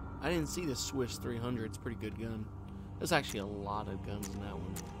 I didn't see the Swiss 300. It's a pretty good gun. There's actually a lot of guns in that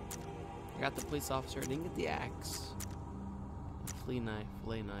one. I got the police officer. I didn't get the axe. The fillet knife.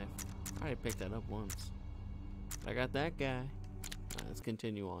 I already picked that up once. But I got that guy. Alright, let's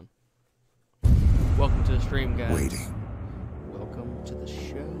continue on. Welcome to the stream, guys. Waiting. Welcome to the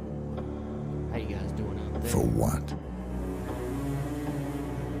show. How you guys doing out there? For what?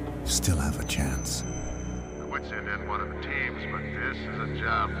 Still have a chance. I would send in one of the teams, but this is a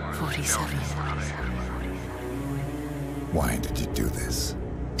job for 47. Why did you do this?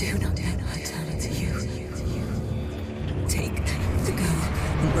 Do not let her tell it to you. Take the girl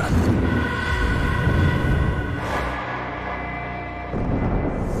and run.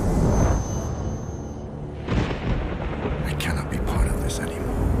 I cannot be part of this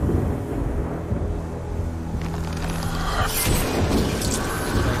anymore.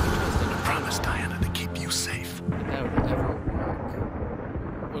 I promised Diana to keep you safe. If that would ever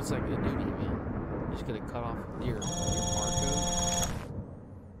work. What's that gonna do to you, man? You're just gonna cut off your barcode?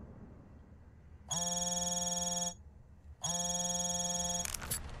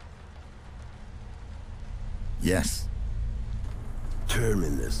 Yes.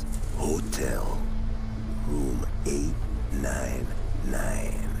 Terminus Hotel, room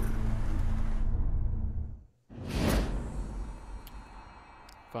 899.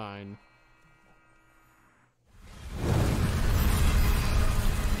 Fine.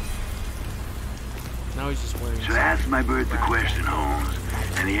 Now he's just wearing. So asked my birds a question, Holmes,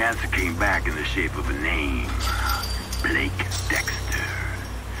 and the answer came back in the shape of a name. Blake Dexter.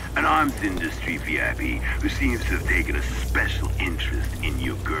 An arms industry VIP who seems to have taken a special interest in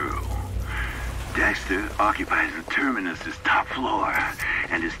your girl. Dexter occupies the Terminus's top floor,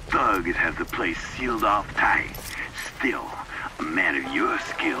 and his thugs have the place sealed off tight. Still, a man of your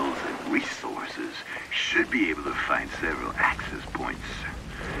skills and resources should be able to find several access points.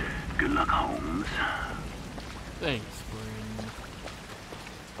 Good luck, Holmes. Thanks, friend.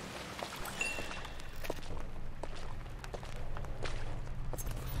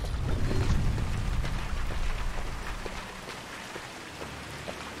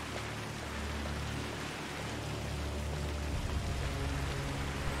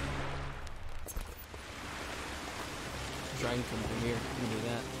 Try and come over here. You can do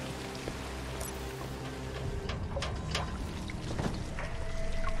that.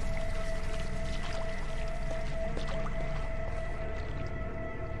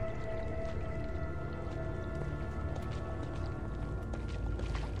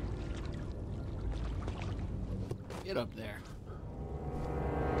 Get up there.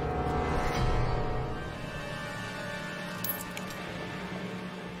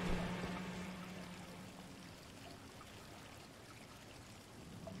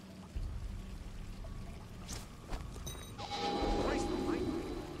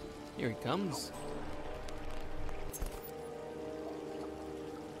 Here he comes.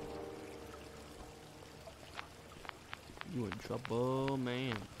 You in trouble,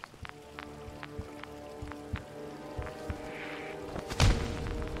 man.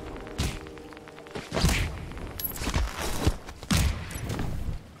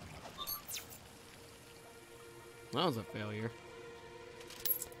 That was a failure.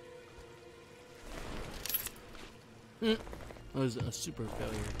 That was a super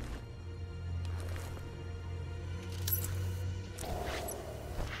failure.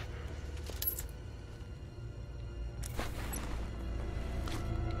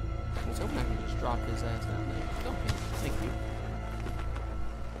 I was hoping I could just drop his ass down there. Okay, thank you.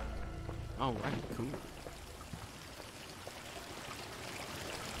 Alright, cool.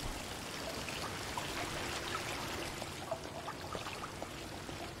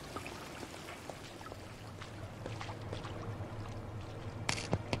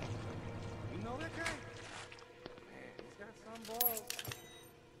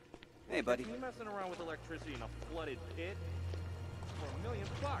 Hey, buddy. You messing around with electricity in a flooded pit? For $1 million,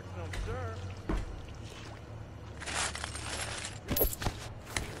 no sir.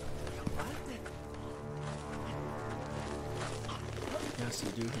 Has to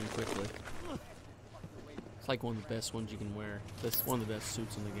do him quickly. It's like one of the best ones you can wear. That's one of the best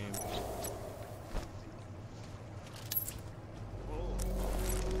suits in the game.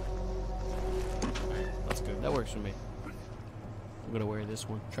 Alright, that's good. That works for me. I'm gonna wear this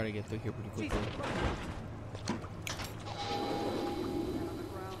one. Try to get through here pretty quickly.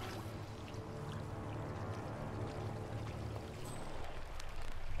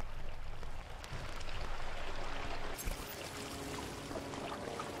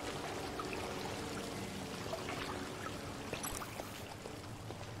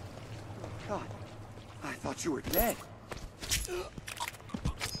 God, I thought you were dead.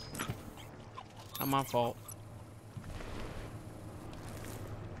 Not my fault.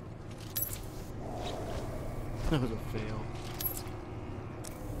 That was a fail.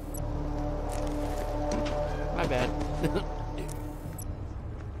 My bad.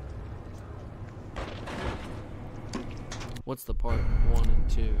 What's the part 1 and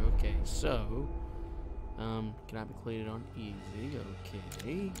 2? Okay, so can I be completed on easy?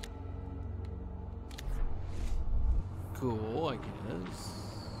 Okay. Cool, I guess.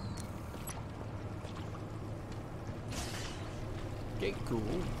 Okay, cool.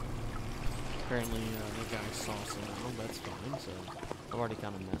 Apparently, the guy saw some now. That's fine. So I've already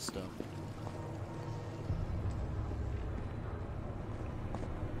kind of messed up.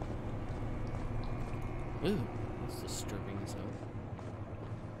 Ooh, that's disturbing as hell.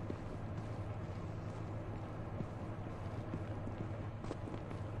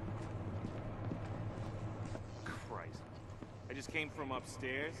 Christ. I just came from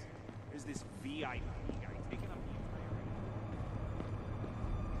upstairs. There's this VIP guy taking up the entire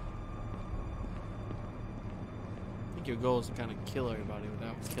I think your goal is to kind of kill everybody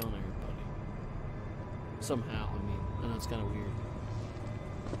without killing everybody. Somehow, I mean, I know it's kind of weird.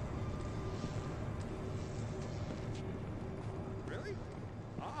 Really?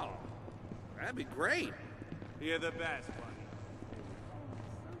 Oh, that'd be great. You're the best, buddy.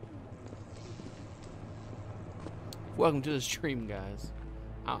 Welcome to the stream, guys.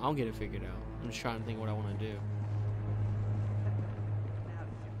 I'll get it figured out. I'm just trying to think what I want to do.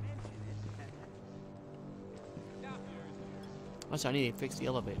 Oh, so I need to fix the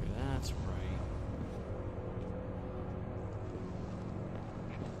elevator. That's right.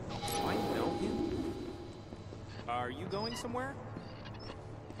 Do I know him? Are you going somewhere?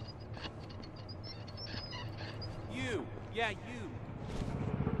 You! Yeah, you!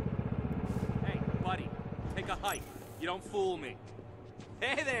 Hey, buddy, take a hike. You don't fool me.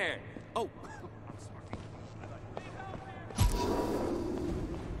 Hey there! Oh, I'm sorry.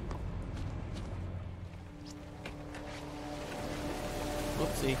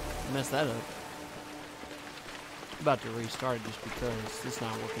 Whoopsie, messed that up. About to restart it just because it's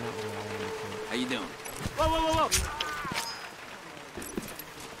not working out well. How you doing? Whoa, whoa, whoa, whoa!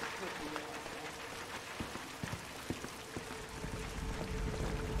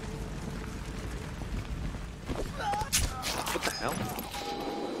 What the hell?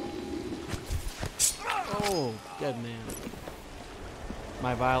 Oh, dead man.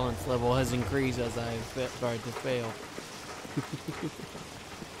 My violence level has increased as I started to fail.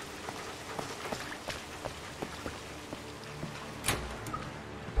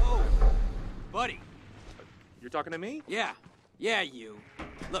 Whoa! Buddy! You're talking to me? Yeah. Yeah, you.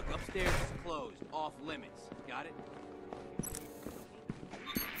 Look, upstairs is closed. Off limits. Got it?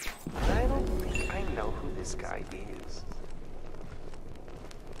 I don't think I know who this guy is.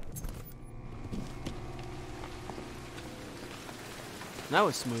 That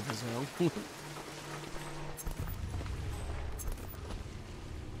was smooth as hell.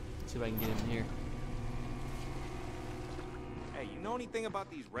 See if I can get in here. Hey, you know anything about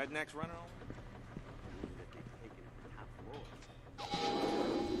these rednecks running on?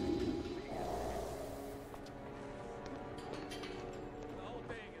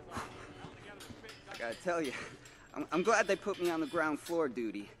 gotta tell you, I'm glad they put me on the ground floor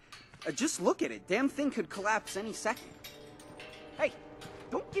duty. Just look at it. Damn thing could collapse any second. Hey,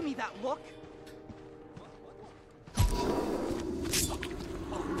 don't give me that look.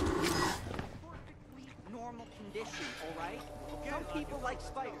 Normal condition, all right? Some people like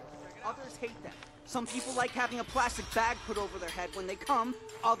spiders, others hate them. Some people like having a plastic bag put over their head when they come,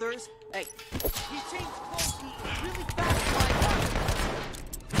 others... Hey, he changed clothes really fast like...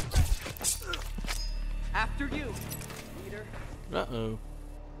 After you, leader. Uh-oh.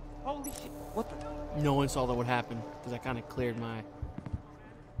 Holy shit, what the... No one saw that would happen, because I kind of cleared my...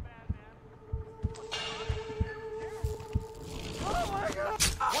 Oh my god!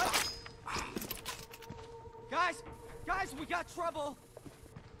 What? Guys, we got trouble!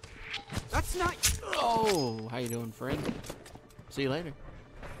 That's not... Oh, how you doing, friend? See you later.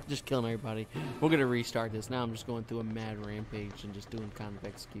 Just killing everybody. We're gonna restart this. Now I'm just going through a mad rampage and just doing kind of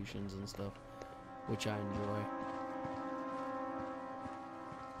executions and stuff, which I enjoy.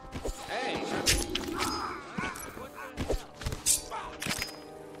 Hey!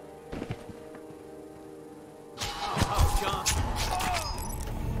 Oh, John.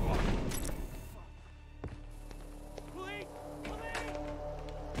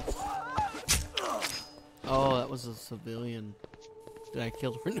 Oh, that was a civilian that I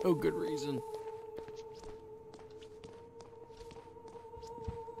killed for no good reason.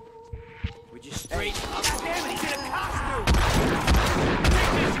 Would you straight up? Damn it, he's in a costume!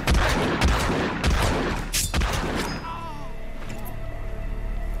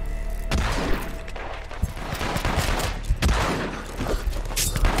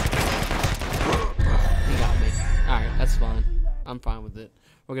 He got me. Alright, that's fine. I'm fine with it.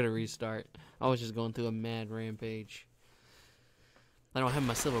 We're gonna restart. I was just going through a mad rampage. I don't have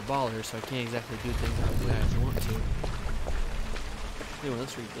my silver ball here, so I can't exactly do things the way I want to. Anyway,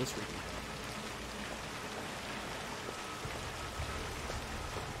 let's read.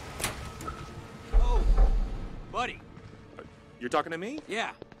 Oh, buddy. You're talking to me?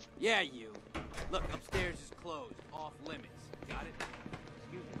 Yeah, you. Look, upstairs is closed, off limits. Got it?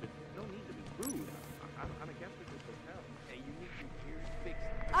 Excuse me, but no need to be rude. I'm a guest at this hotel. Hey, you need your ears fixed.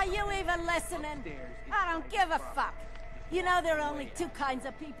 Are you even listening? I don't give a fuck. You know there are only two kinds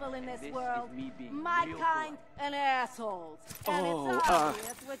of people in this world. My kind and assholes. And it's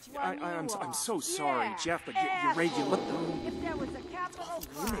obvious which one you are. I'm so sorry, Yeah, Jeff, but you're regular. If there was a capital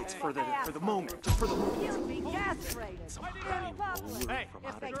crime Limits for the assholes, moment, just for the moment. you'd be castrated in public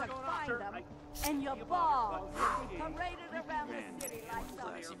if they could find them, and your balls would be paraded around the city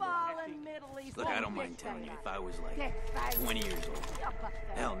like some fallen Middle Eastern Look, I don't mind telling you, if I was like dictator. 20 years old.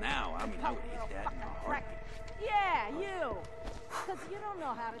 Hell, now, I mean, I would hit that in a heartbeat. Yeah, you. Because you don't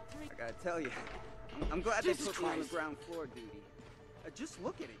know how to treat... I gotta tell you, I'm glad they put me on the ground floor duty. Just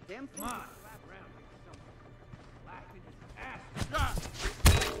look at it, damn thing.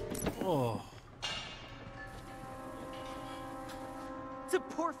 Oh. It's a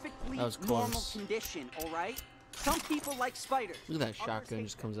perfectly That was normal close. condition, all right? Some people like spiders. Look at that shotgun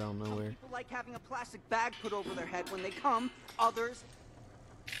just comes out of nowhere. People like having a plastic bag put over their head when they come. Others,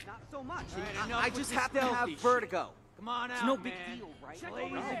 not so much. Right, I just happen to have vertigo. Come on out, It's no big man. deal, right?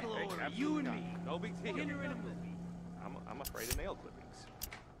 Blaze of glory, you and me. No big deal. Dinner in a movie. I'm afraid of nail clippings.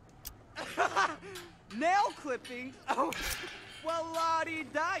 Nail clippings? Oh, well,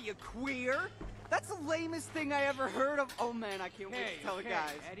 la-di-da, you queer. That's the lamest thing I ever heard of. Oh, man, I can't wait to tell the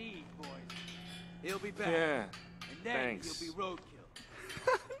guys. At ease, boys. He'll be back. Yeah, And then thanks. he'll be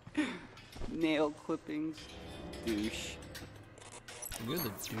roadkill. Nail clippings, douche. You're the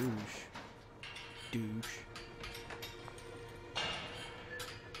douche. Douche.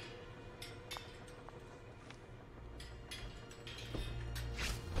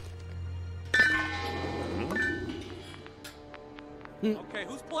 Okay,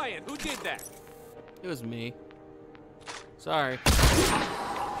 who's playing? Who did that? It was me. Sorry.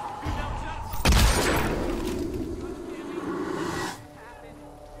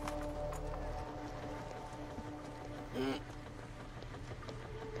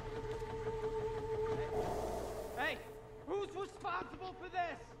 Hey, who's responsible for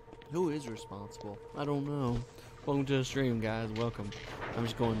this? Who is responsible? I don't know. Welcome to the stream, guys. Welcome. I'm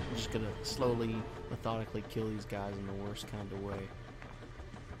just gonna slowly, methodically kill these guys in the worst kind of way.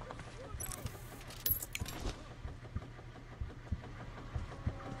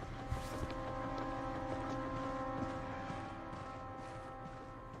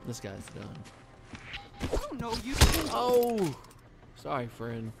 This guy's done. Oh, no, you... Oh! Sorry,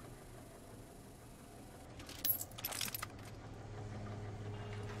 friend.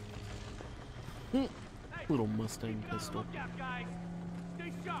 Little Mustang pistol. Look out, guys.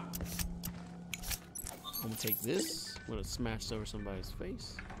 Stay sharp. I'm gonna take this. I'm gonna smash over somebody's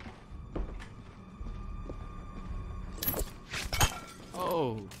face.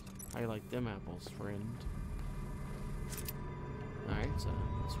 Oh, I like them apples, friend. Alright, so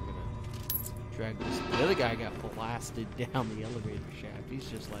I guess we're gonna drag this. The other guy got blasted down the elevator shaft. He's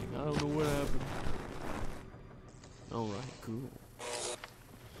just like, I don't know what happened. Alright, cool.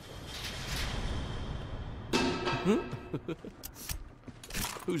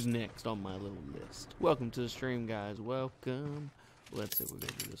 Who's next on my little list? Welcome to the stream, guys. Welcome. Let's see, we're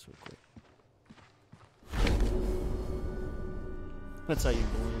gonna do this real quick. That's how you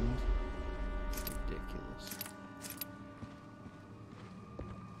blend. Ridiculous.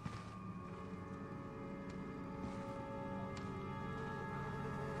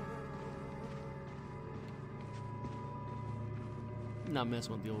 I'm not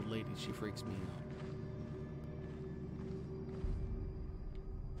messing with the old lady. She freaks me out.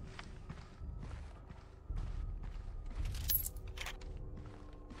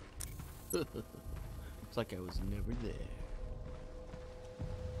 It's like I was never there.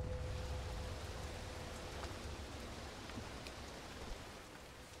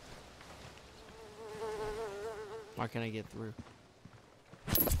 Why can't I get through?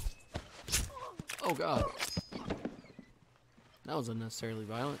 Oh god. That was unnecessarily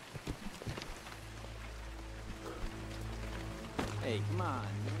violent. Hey, come on,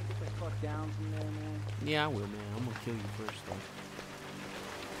 man. Get the fuck down from there, man. Yeah, I will, man. I'm gonna kill you first, though.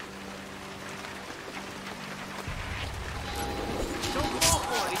 Don't fall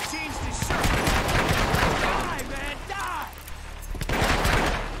for it. He changed his shirt. Die, man, die!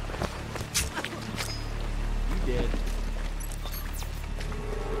 You dead.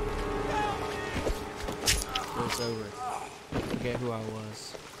 So it's over. Forget who I was.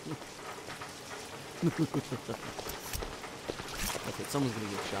 Okay, someone's gonna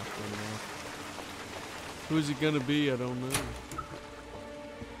get shot anyway. Who's it gonna be? I don't know.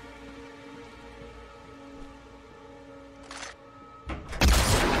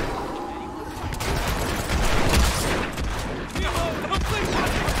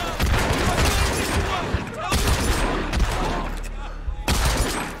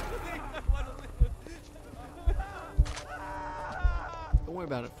 Don't worry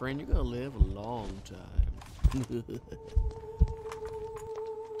about it, friend. You're gonna live a long time.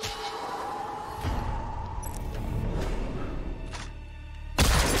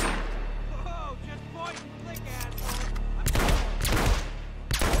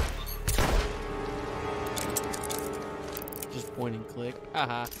 Just point and click.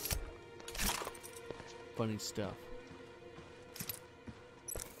 Haha. Funny stuff.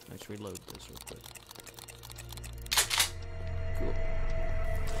 Let's reload this real quick. Cool.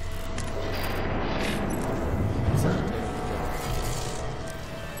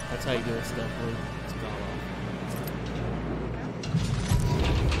 That's how you do it, stuff, Luke. It's gone off.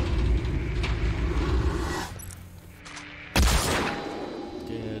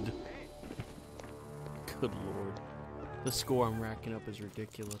 Dead. Good lord. The score I'm racking up is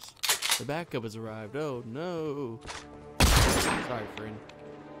ridiculous. The backup has arrived. Oh no. Sorry, friend.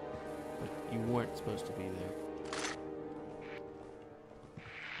 But you weren't supposed to be there.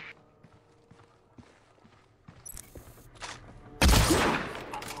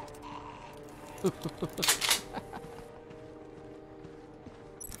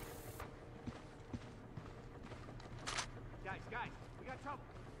 Guys, we got trouble.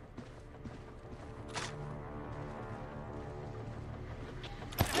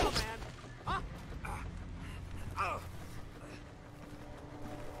 Hell, man. Huh?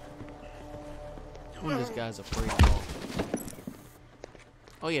 This guy's a free ball.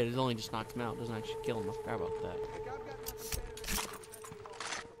 Oh yeah, it only just knocks him out. It doesn't actually kill him. I forgot about that.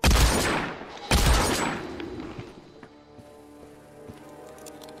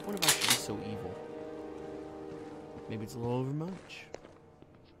 I wonder if I should be so evil. Maybe it's a little overmuch.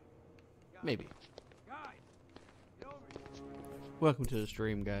 Maybe. Welcome to the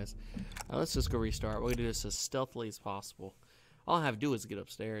stream, guys. Let's just go restart. We're gonna do this as stealthily as possible. All I have to do is get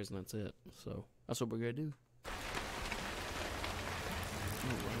upstairs, and that's it. So that's what we're gonna do.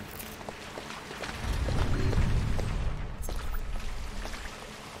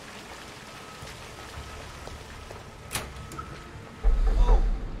 Oh,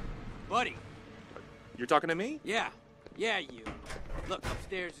 buddy. You're talking to me? Yeah, you. Look,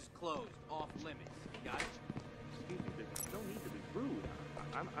 upstairs is closed, off limits. Got it? Excuse me, there's no need to be rude.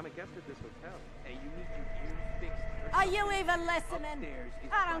 I'm a guest at this hotel. Hey, you need your ears fixed. Are you even listening?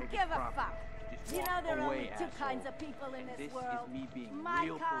 I don't give a fuck. You know there are only two kinds of people in this world. Is me being my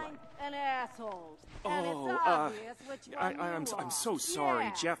real kind and assholes. And Oh, it's obvious which one I'm you are. so sorry,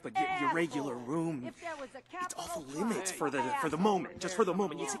 Yeah, Jeff, but your regular room, If there was a it's off capital limits for crime, the moment. Just for the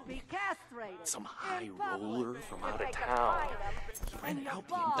moment. You you'd see, be castrated. some high in public. roller from out of They could town. find 'em He rented in out the the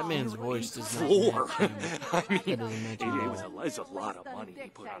bar. That man's voice does not floor. match him. I mean, That doesn't match him at all. it's a lot of money he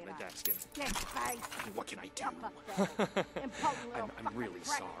put on the desk. And what can I do? I'm really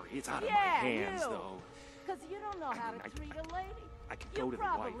sorry. It's out of my hands, though. Because you don't know how to treat a lady. I could You go to the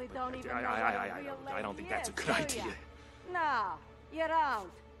wife, probably but don't even know what a real I don't think lady that's a is, good do idea. ya? No, you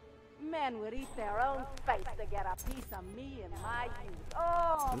don't. Men would eat their own face to get a piece of me in my youth.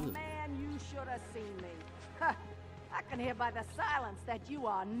 Oh, man, you should have seen me. Huh, I can hear by the silence that you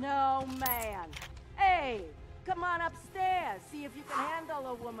are no man. Hey, come on upstairs. See if you can handle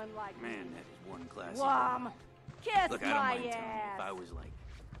a woman like me. Man, that is one classy Wham! woman. Kiss Look, I don't my mind telling you, ass. if I was like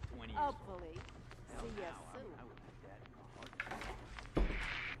 20 years Hopefully. See you soon.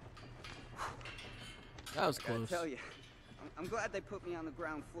 That was I gotta close. tell you, I'm glad they put me on the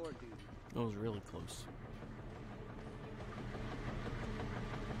ground floor, dude. That was really close.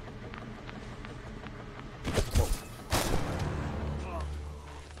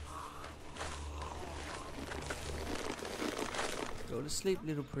 Go to sleep,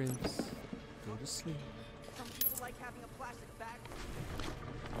 little prince. Go to sleep. Some people like having a plastic bag.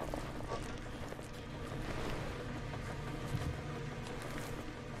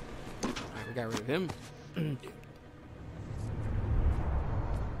 Alright, we got rid of him.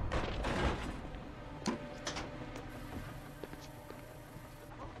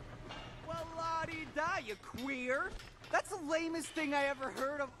 Well, la-di-da, you queer. That's the lamest thing I ever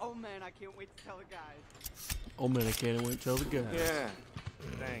heard of. Oh, man, I can't wait to tell the guys. Oh man, I can't wait to tell the guys. Yeah,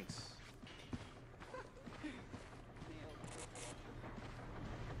 thanks.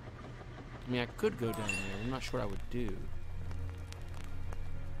 I mean, I could go down there. I'm not sure what I would do.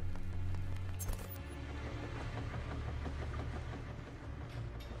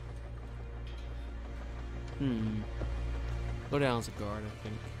 Go down as a guard, I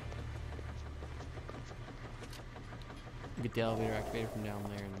think. Get the elevator activated from down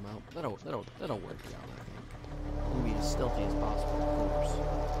there and mount. That'll work out, I think. We'll be as stealthy as possible, of course.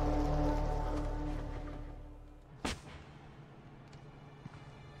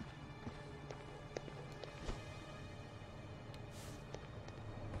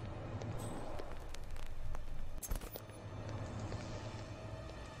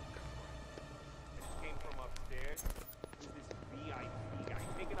 Came from upstairs. Who's this VIP guy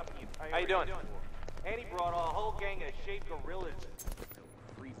taking up the entire... How you doing? And he brought a whole gang of shaved gorillas.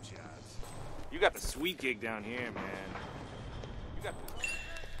 Creep shots. You got the sweet gig down here, man. You got the...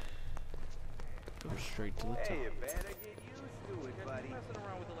 Go straight to the top. Hey, you better get used to it, buddy. This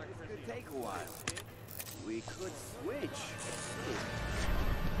could take a while. We could switch.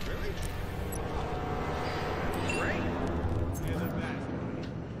 Really? Great. You're the best.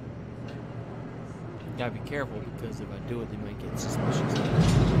 Gotta be careful because if I do it, they might get suspicious.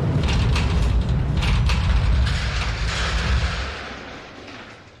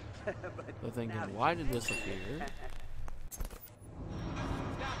 They're thinking, why did this appear?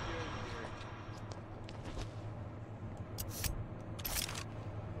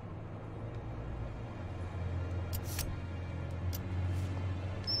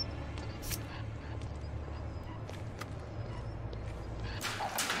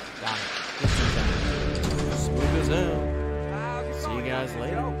 Got it. Smooth as hell. See you guys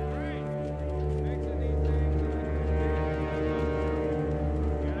later.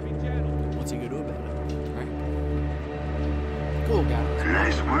 What's he gonna do about it? Right? Cool, guys.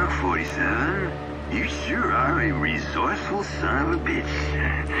 Nice work, 47. You sure are a resourceful son of a bitch.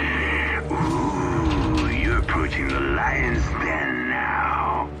 Ooh, you're approaching the lion's den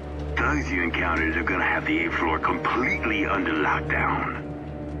now. Thugs you encountered are gonna have the 8th floor completely under lockdown.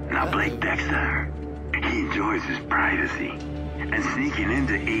 Now, Blake Dexter, he enjoys his privacy, and sneaking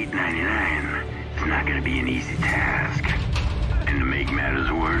into 899 is not gonna be an easy task. And to make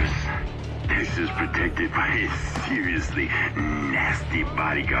matters worse, Dexter's protected by a seriously nasty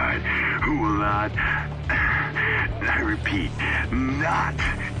bodyguard who will not, I repeat, not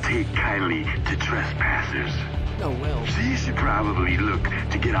take kindly to trespassers. Oh, well. So you should probably look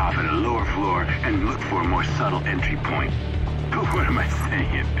to get off at a lower floor and look for a more subtle entry point. But what am I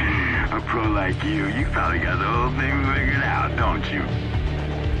saying? A pro like you probably got the whole thing figured out, don't you?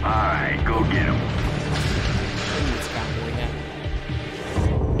 Alright, go get him.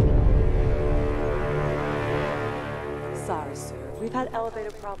 Sorry, sir. We've had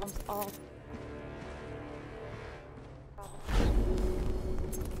elevator problems all...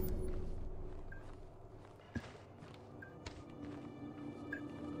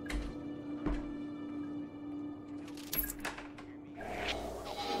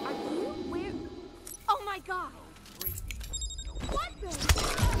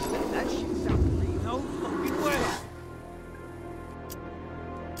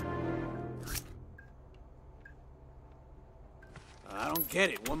 get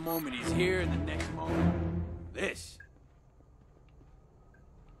it. One moment he's here, and the next moment, this.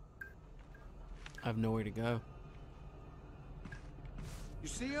 I have nowhere to go. You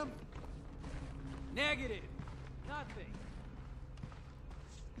see him? Negative. Nothing.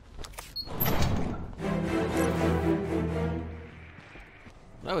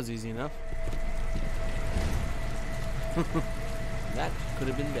 That was easy enough. That could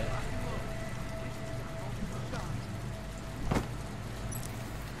have been dead.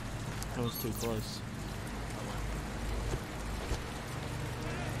 That was too close.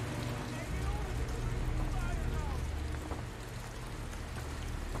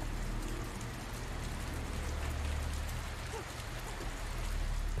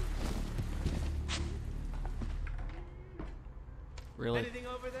 Really? Anything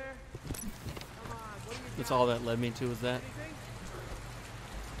over there? Come on, what are you That's all that led me to was that.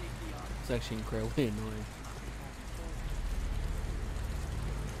 It's actually incredibly annoying.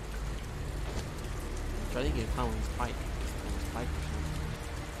 Try to get Colin's pipe. Colin's pipe or something.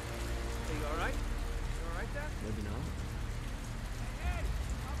 Hey, you alright? You alright there? Maybe not.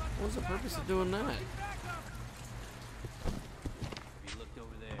 What was the purpose of doing that? You looked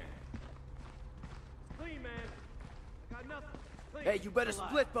over there. Clean, man. I got nothing. Clean. Hey, you better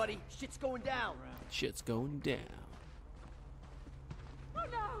split, buddy. Shit's going down. Shit's going down. Oh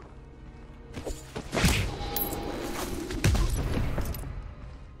no!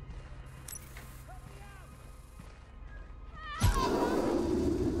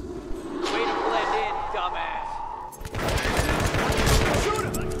 Way to blend in, dumbass. Shoot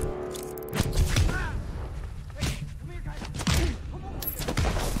him!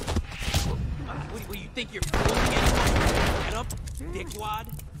 What do you think you're fooling anyone? Get up, dickwad.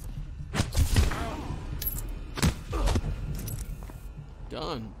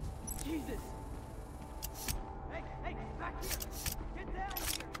 Done. Jesus. Hey, back here. Get down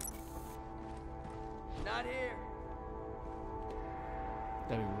here. Not here.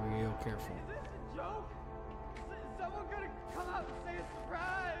 Gotta be real careful. Is this a joke? Is someone gonna come out and say a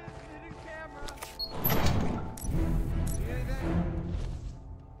surprise? Hidden camera. See anything?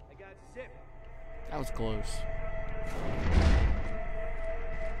 I got zip. That was close.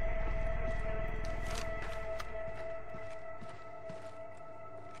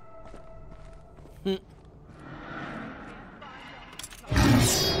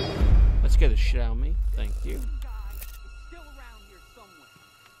 Let's get the shit out of me. Thank you.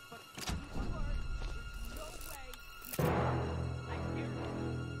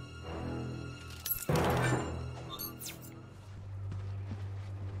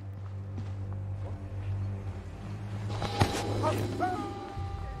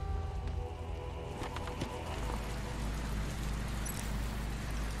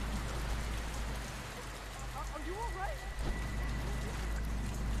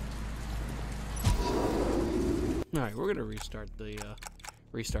 Alright, we're gonna restart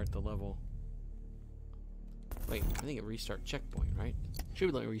the level. Wait, I think it restart checkpoint, right? Should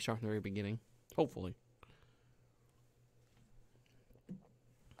be like restart from the very beginning. Hopefully.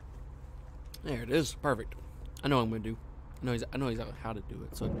 There it is. Perfect. I know what I'm gonna do. I know exactly how to do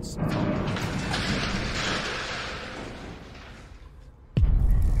it, so it's all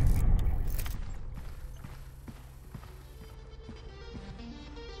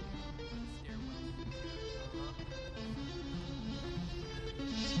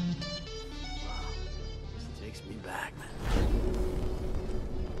Takes me back, man.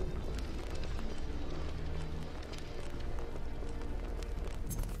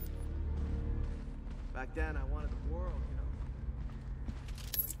 Back then, I wanted the world, you know.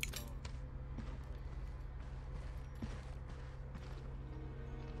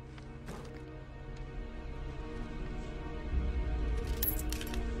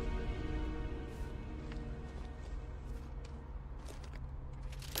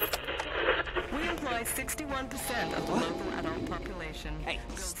 We employ 61% of the local adult population. Hey,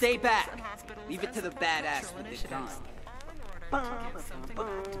 stay back. Leave it to the badass with the gun.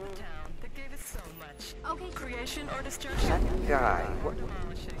 Okay. Creation or destruction. That guy. Why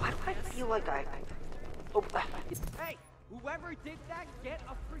do I feel like I... Oh, hey, whoever did that, get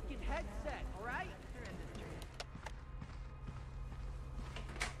a freaking headset, all right?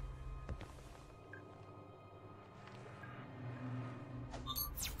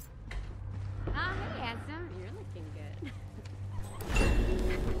 Ah, hey, handsome. You're looking good.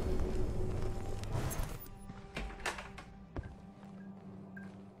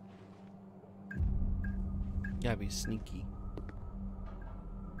 gotta be sneaky.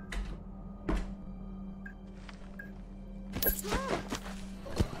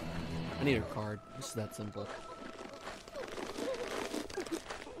 I need her card. This is that simple.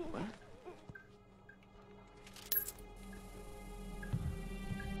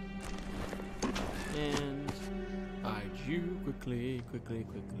 you quickly.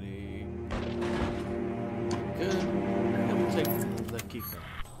 Good. And we'll take the key card.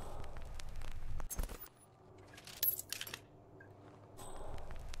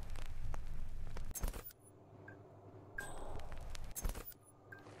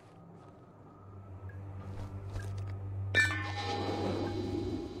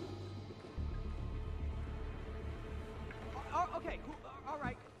 Okay, all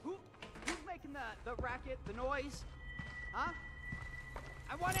right. Who's making the racket, the noise? Huh?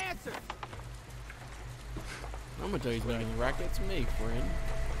 I want answers. I'm gonna tell you who's making the racket. It's me, friend.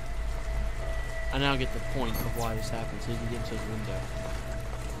 I now get the point of why this happens. So you can get into his window.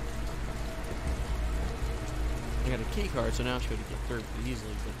 I got a key card, so now I should get through pretty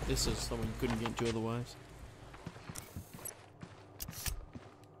easily. But this is someone you couldn't get into otherwise.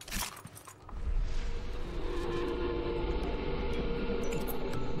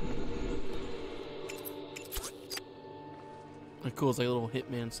 Cool, it's like a little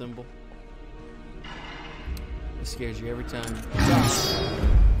Hitman symbol. It scares you every time you die.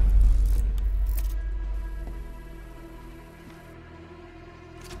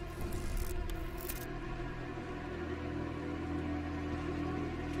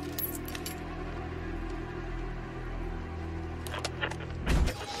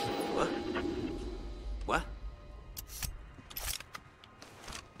 What?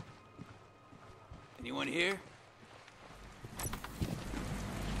 Anyone here?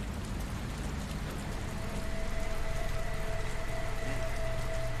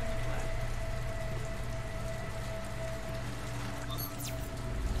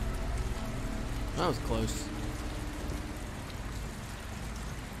 That was close.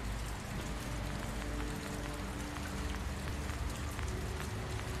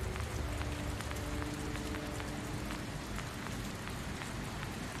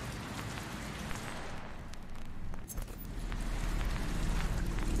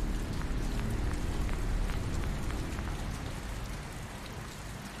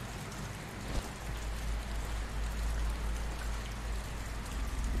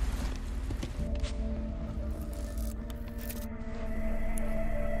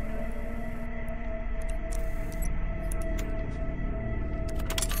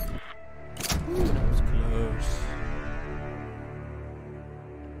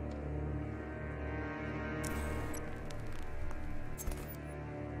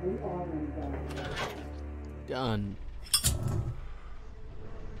 Done.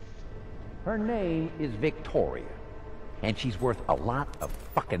 Her name is Victoria, and she's worth a lot of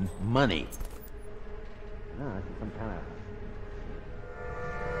fucking money. Ah, this is some kind of...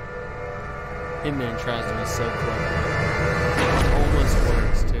 Hitman tries to be so clever. It almost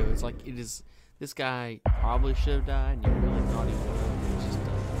works too. It's like it is. This guy probably should have died, and you really thought he would. It just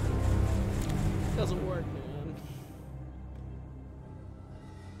doesn't work, man.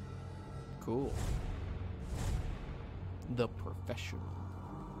 Cool. The Professional.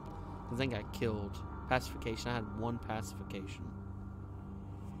 I think I killed pacification. I had one pacification.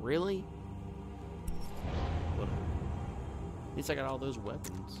 Really? Whatever. At least I got all those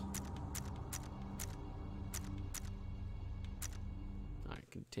weapons.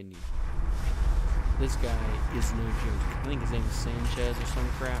 Alright, continue. This guy is no joke. I think his name is Sanchez or some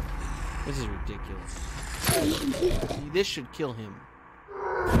crap. This is ridiculous. This should kill him.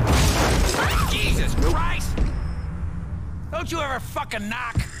 Jesus Christ! Don't you ever fucking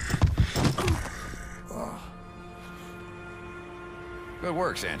knock? Good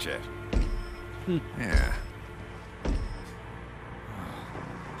work, Sanchez. Yeah.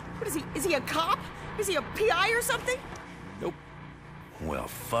 What is he? Is he a cop? Is he a PI or something? Nope. Well,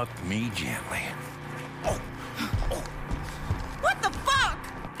 fuck me gently. What the fuck?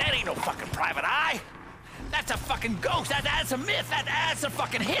 That ain't no fucking private eye. That's a fucking ghost. That's a myth. That's a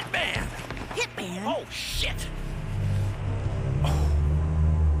fucking hitman. Hitman? Oh, shit.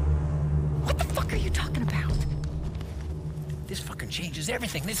 What the fuck are you talking about? This fucking changes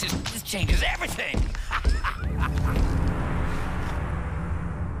everything. This changes everything.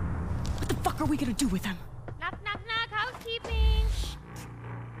 What the fuck are we gonna do with him? Knock, knock, knock, housekeeping.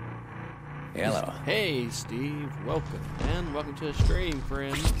 Hello. Hey, Steve. Welcome, man. Welcome to the stream,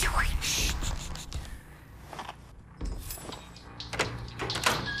 friend. What are you doing? Shh.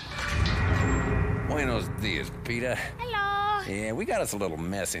 Buenos dias, Peter. Hello. Yeah, we got us a little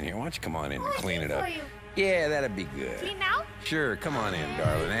mess in here. Why don't you come on in and clean it up? For you. Yeah, that'd be good. Clean now? Sure, come on in,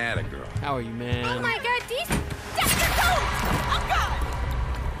 darling. Atta girl. How are you, man? Oh my god, these... That's the goat! Oh god!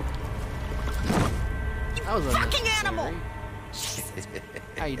 That was Fucking animal!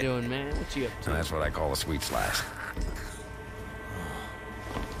 How you doing, man? What you up to? And that's what I call a sweet slice.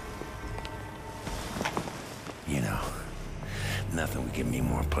 You know, Nothing would give me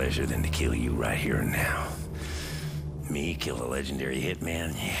more pleasure than to kill you right here and now. Me kill a legendary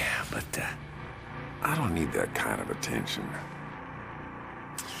hitman? Yeah, but, I don't need that kind of attention.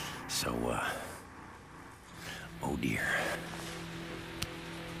 So, oh dear.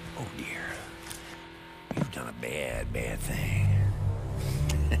 Oh dear. You've done a bad, bad thing.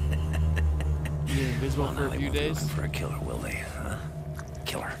 You're invisible Well, for a few days? Looking for a killer, will they, huh?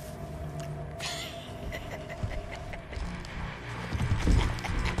 Killer.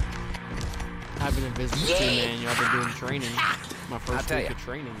 I've been invisible too, man. Y'all been doing training. My first week of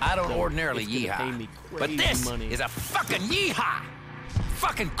training. I don't so ordinarily it's gonna pay yeehaw, me but crazy this money. is a fucking yeehaw!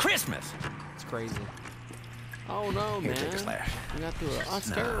 Fucking Christmas! It's crazy. Oh no, Here, man. take a slash. You got through it. Oh, that's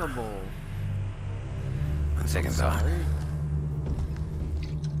Nah. terrible. On second thought.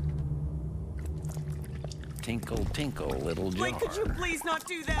 Tinkle, tinkle, little jar. Wait, could you please not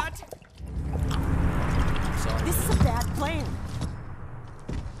do that? Sorry. This is a bad plan.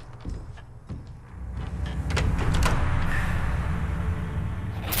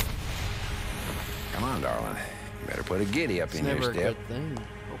 Come on, darling. You better put a giddy up It's in your never a step. good thing.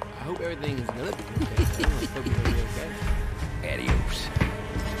 I hope everything is gonna be okay. I hope it's gonna be okay. Adios.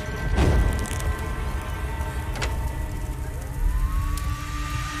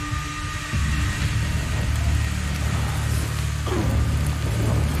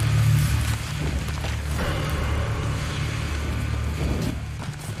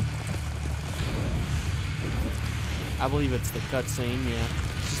 I believe it's the cutscene, yeah.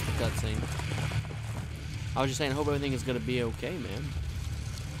 It's just the cutscene. I was just saying, I hope everything is gonna be okay, man.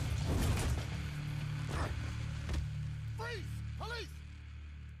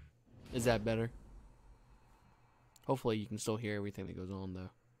 Is that better? Hopefully you can still hear everything that goes on, though.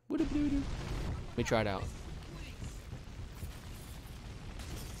 Let me try it out.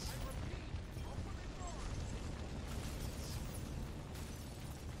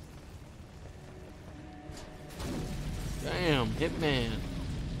 Damn, Hitman.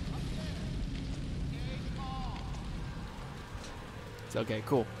 It's okay,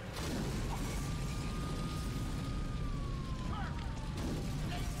 cool.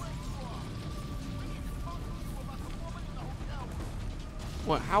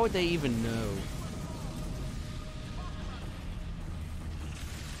 What? How would they even know?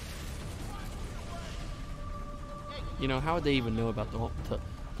 You know, how would they even know about the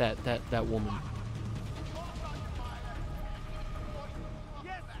that woman?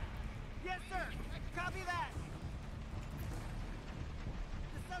 Yes, sir. Copy that.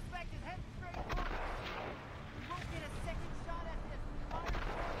 The suspect is heading straight for us. We won't get a second shot at this.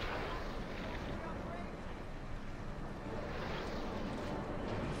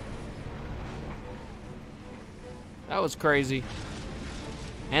 That was crazy.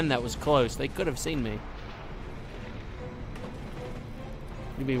 And that was close. They could have seen me.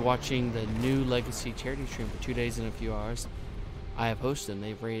 You'll be watching the new Legacy charity stream for 2 days and a few hours. I have hosted and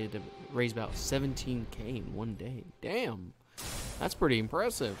they've raised about 17K in 1 day. Damn. That's pretty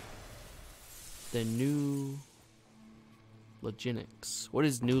impressive. The new Legenics. What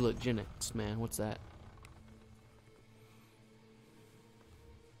is new Legenics, man? What's that?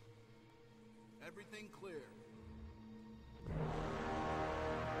 Everything clear.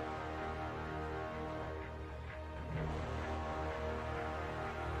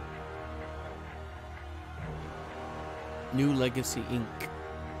 New Legacy Inc.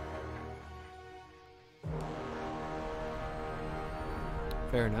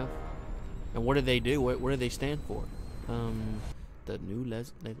 Fair enough. And what do they do? What do they stand for? The New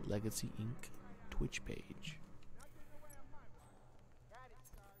Legacy Inc. Twitch page.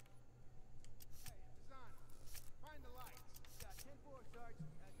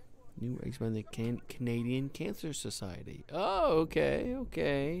 New race by the Canadian Cancer Society. Oh, okay,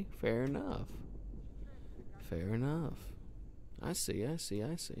 okay. Fair enough. Fair enough. I see.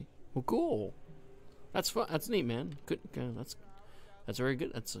 Well, cool. That's fun. That's neat, man. Good. That's very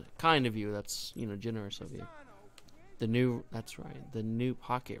good. That's kind of you. That's, you know, generous of you. The new. That's right. The new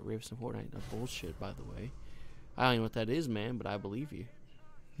pocket rips in Fortnite. No bullshit, by the way. I don't even know what that is, man, but I believe you.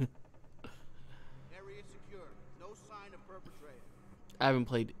 Area secure. No sign of perpetrator. I haven't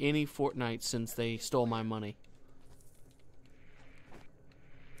played any Fortnite since they stole my money.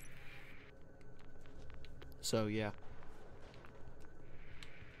 So, yeah.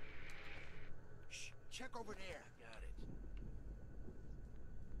 Shh, check over there. Got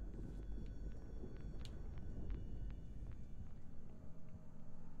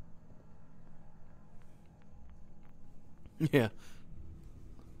it. Yeah.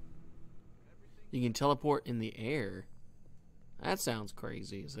 You can teleport in the air. That sounds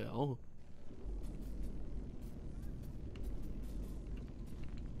crazy as hell.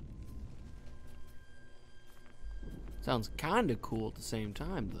 Sounds kind of cool at the same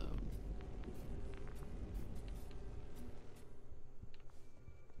time, though.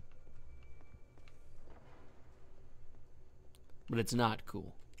 But it's not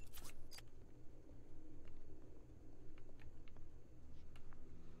cool.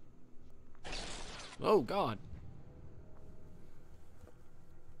 Oh God.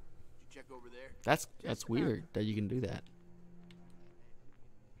 Did you check over there? That's weird that you can do that.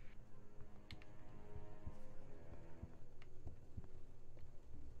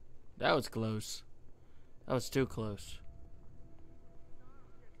 That was close. That was too close.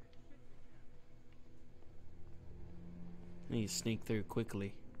 I need to sneak through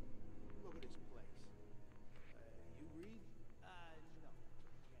quickly. Look at this place. You read? No.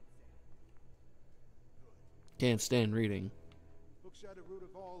 Can't stand reading. Books are the root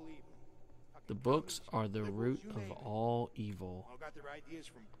of all evil. The books are the root of all evil. All got their ideas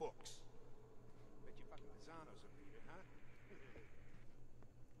from books. Bet you fucking Lozano's a reader, huh?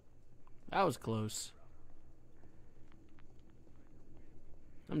 That was close.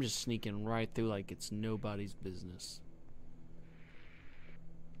 I'm just sneaking right through like it's nobody's business.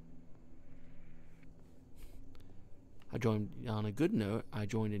 On a good note, I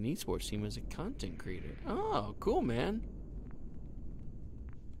joined an esports team as a content creator. Oh, cool, man.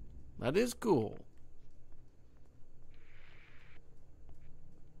 That is cool.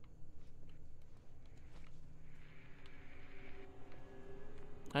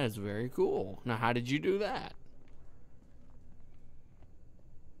 That is very cool. Now, how did you do that?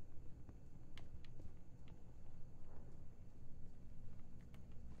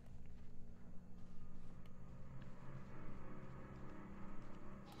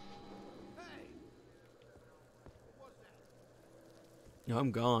 No,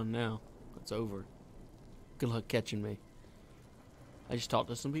 I'm gone now. It's over. Good luck catching me. I just talked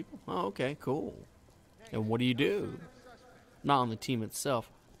to some people. Oh, okay, cool. And what do you do? Not on the team itself.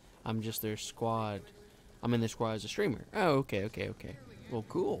 I'm just their squad. I'm in their squad as a streamer. Oh, okay. Well,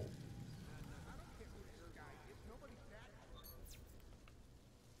 cool.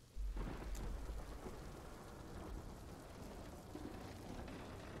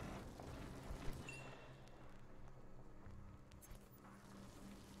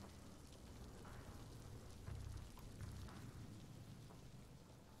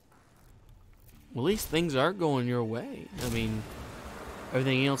 Well, at least things are going your way. I mean,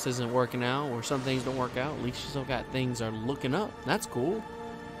 everything else isn't working out, or some things don't work out. At least you still got things are looking up. That's cool.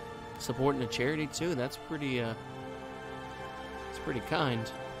 Supporting a charity too. That's pretty. It's pretty kind.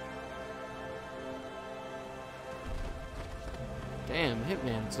 Damn,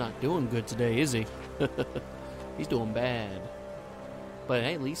 Hitman's not doing good today, is he? He's doing bad. But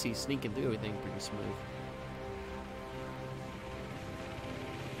hey, at least he's sneaking through everything pretty smooth.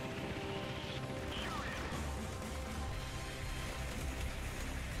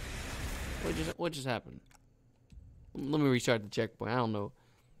 What just happened? Let me restart the checkpoint. I don't know.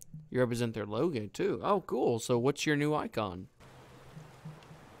 You represent their logo too. Oh, cool. So what's your new icon?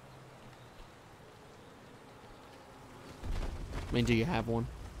 I mean, do you have one?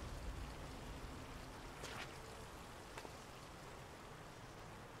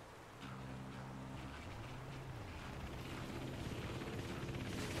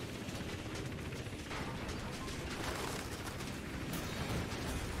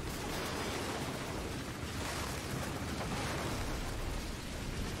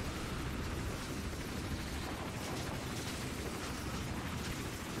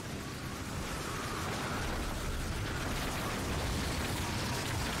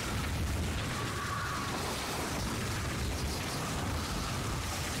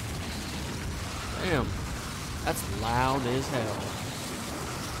 Damn, that's loud as hell.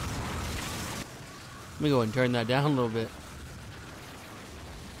 Let me go ahead and turn that down a little bit.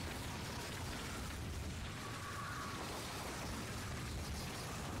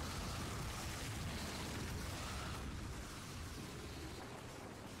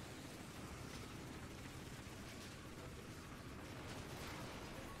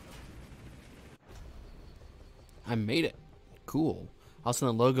 I made it. Cool. I'll send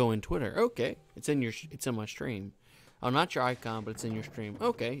the logo in Twitter. Okay, it's in my stream. Oh, not your icon, but it's in your stream.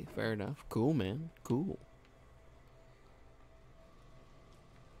 Okay, fair enough. Cool, man. Cool.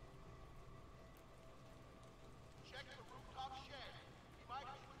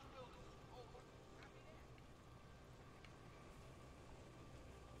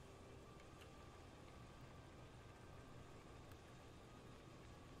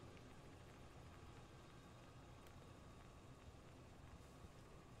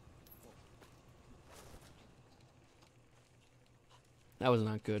 That was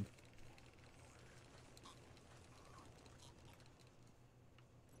not good.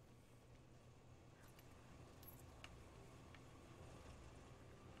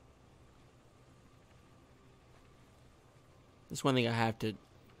 That's one thing I have to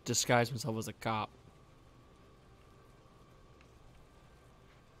disguise myself as a cop.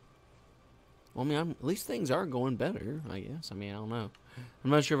 Well, I mean, at least things are going better, I guess. I mean, I don't know.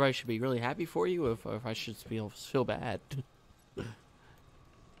 I'm not sure if I should be really happy for you or if I should feel bad. Doesn't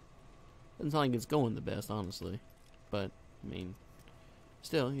sound like it's going the best, honestly. But, I mean,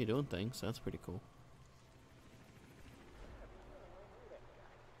 still, you're doing things, so that's pretty cool.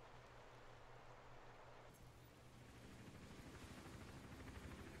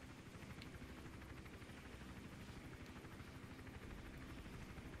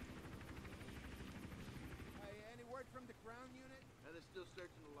 From the ground unit? And they're still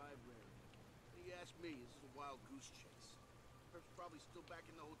searching the library. You ask me, this is a wild goose chase. Perp's probably still back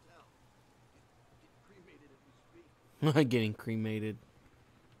in the hotel. Getting cremated as we speak. Getting cremated.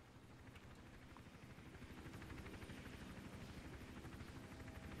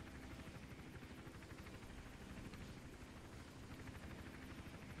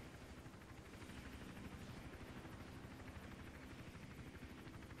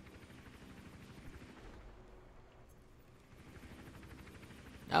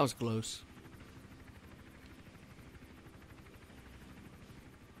 That was close.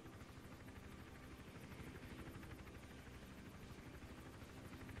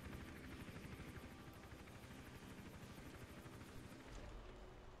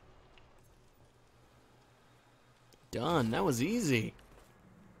 Done. That was easy.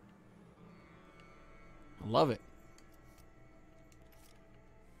 I love it.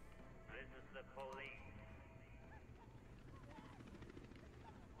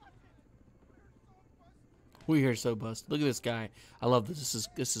 We here so bust. Look at this guy. I love this.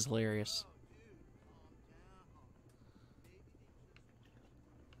 This is hilarious.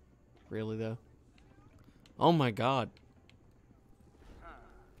 Really though? Oh my god.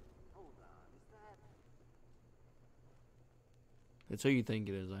 It's who you think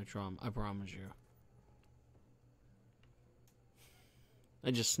it is, I promise you.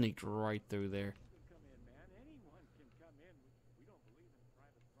 I just sneaked right through there.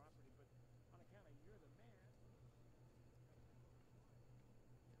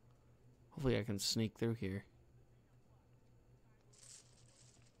 Hopefully I can sneak through here.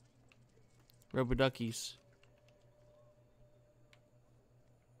 Rubber duckies.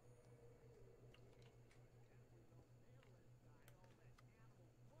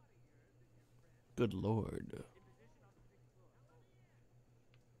 Good lord.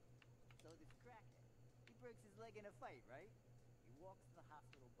 So this crackhead, he breaks his leg in a fight, right? He walks to the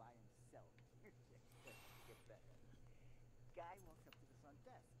hospital by himself. Get better. Guy walks up to the front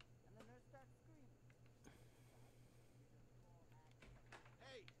desk, and the nurse starts screaming.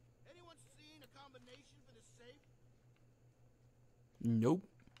 Hey, anyone seen a combination for the safe? Nope.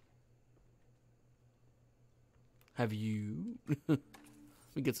 Have you?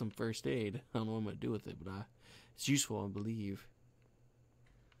 We get some first aid. I don't know what I'm gonna do with it, but it's useful, I believe.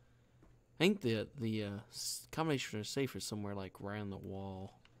 I think the combination for the safe is somewhere like right on the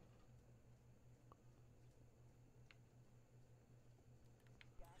wall.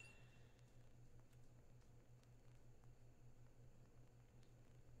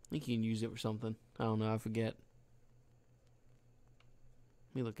 I think you can use it for something. I don't know. I forget.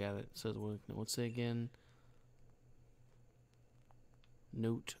 Let me look at it. It says, what's it again?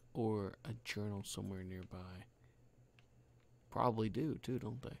 Note or a journal somewhere nearby. Probably do, too,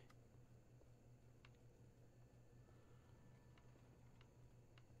 don't they?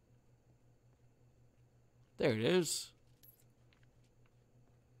 There it is.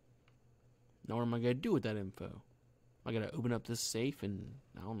 Now what am I going to do with that info? I got to open up this safe and,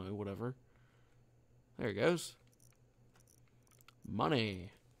 I don't know, whatever. There it goes.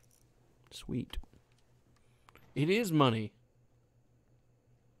 Money. Sweet. It is money.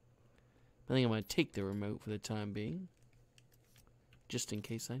 I think I'm going to take the remote for the time being. Just in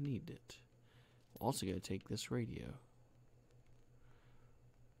case I need it. Also got to take this radio.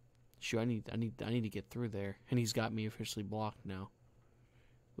 Sure, I need to get through there. And he's got me officially blocked now.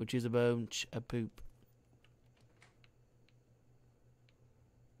 Which is a bunch of poop.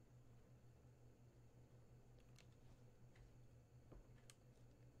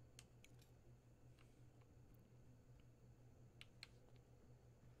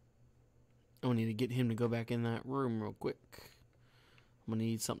 I need to get him to go back in that room real quick. I'm gonna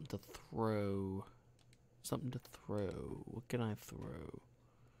need something to throw. Something to throw. What can I throw?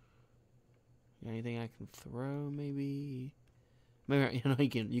 Anything I can throw, maybe? Maybe,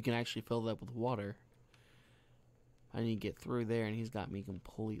 you can actually fill that with water. I need to get through there, and he's got me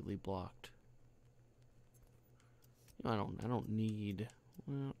completely blocked. I don't need.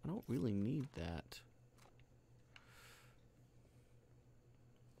 Well, I don't really need that.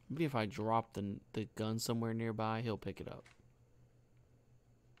 Maybe if I drop the gun somewhere nearby, he'll pick it up.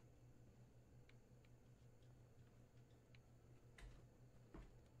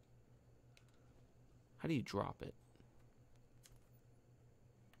 How do you drop it?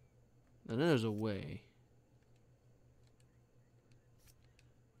 I know there's a way.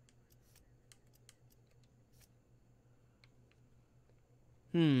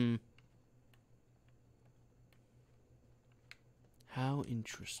 How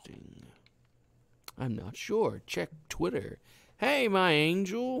interesting. I'm not sure. Check Twitter. Hey, my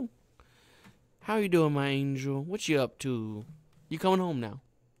angel. How you doing, my angel? What you up to? You coming home now?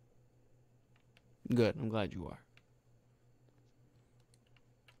 Good. I'm glad you are.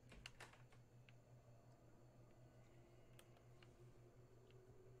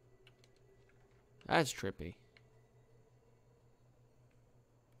 That's trippy.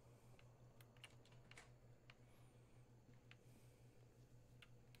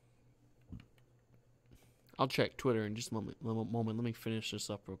 I'll check Twitter in just a moment. Let me finish this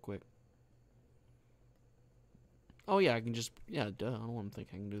up real quick. Oh yeah, I can just... Yeah, duh. I don't want to think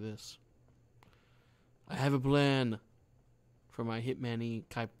I can do this. I have a plan for my Hitman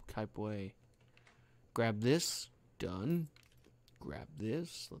type way. Grab this. Done. Grab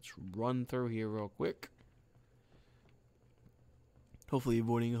this. Let's run through here real quick. Hopefully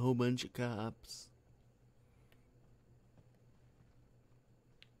avoiding a whole bunch of cops.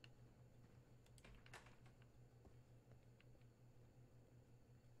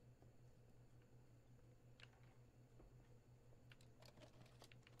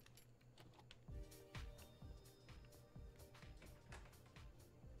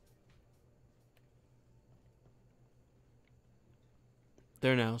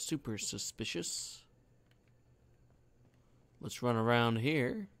 They're now super suspicious. Let's run around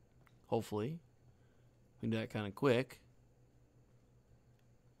here. Hopefully. We can do that kind of quick.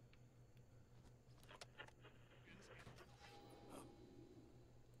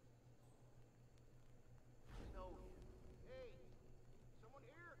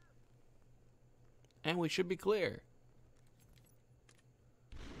 And we should be clear.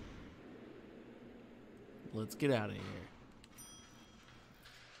 Let's get out of here.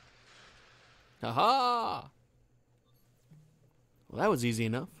 Aha! Well, that was easy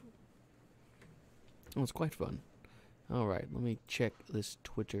enough. That was quite fun. Alright, let me check this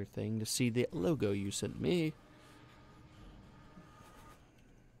Twitter thing to see the logo you sent me.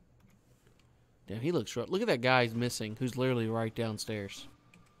 Damn, he looks rough. Look at that guy missing, who's literally right downstairs.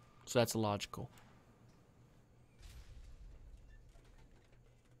 So that's illogical.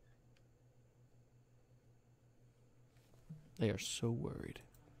 They are so worried.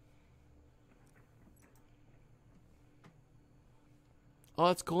 Oh,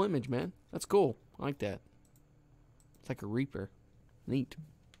 that's a cool image, man. That's cool. I like that. It's like a Reaper. Neat.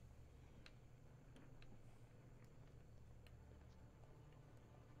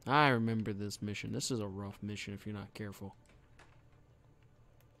 I remember this mission. This is a rough mission if you're not careful.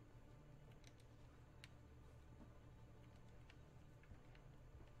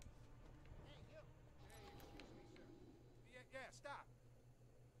 Yeah, stop.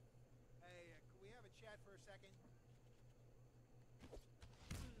 Hey, can we have a chat for a second?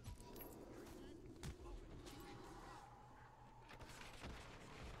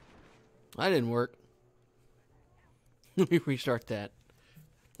 That didn't work. Let me restart that.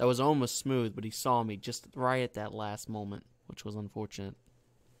 That was almost smooth, but he saw me just right at that last moment, which was unfortunate.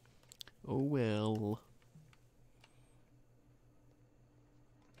 Oh well.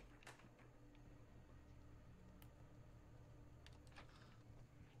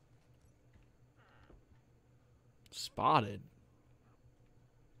 Spotted?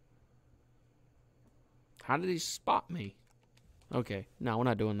 How did he spot me? Okay, no, we're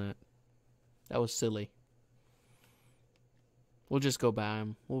not doing that. That was silly. We'll just go by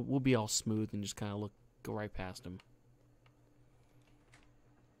him. We'll be all smooth and just kind of go right past him.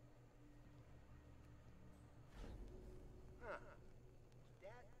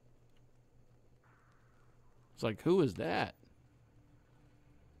 It's like, who is that?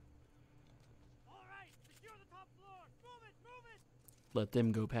 Let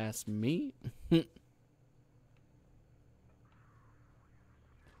them go past me?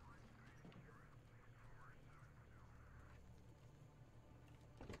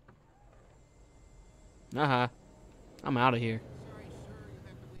 Uh-huh. I'm out of here. Sorry, sir, you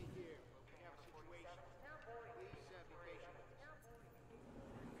have to wait here, but we have a situation. Please be patient.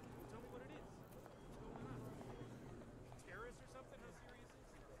 Tell me what it is. What's going on? Terrorists or something? How serious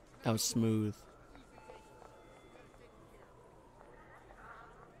is it? That was smooth.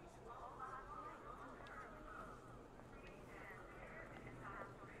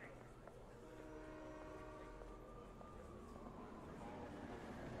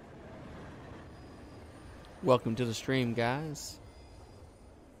 Welcome to the stream, guys.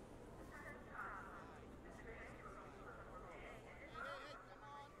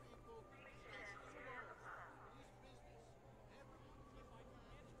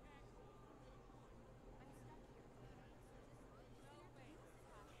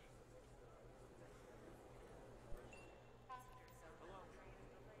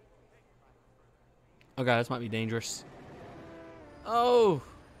 Okay, this might be dangerous. Oh!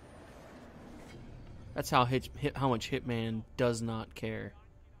 That's how how much Hitman does not care.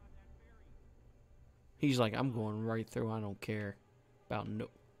 He's like, I'm going right through. I don't care about no.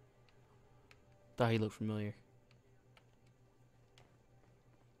 Thought he looked familiar.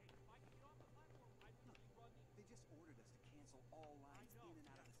 They just ordered us to cancel all lines in and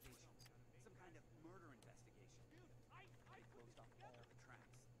out of the station. Some kind of murder investigation. They closed off all the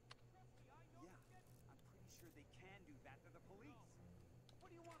tracks. Yeah, I'm pretty sure they can do that. They're the police.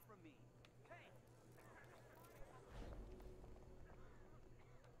 What do you want from me? Hey!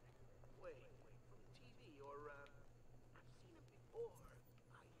 Wait, from TV or, I've seen him before.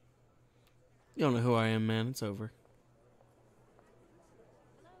 You don't know who I am, man. It's over.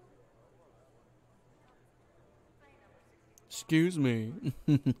 Excuse me.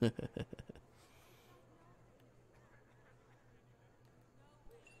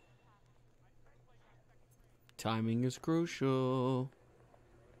 Timing is crucial.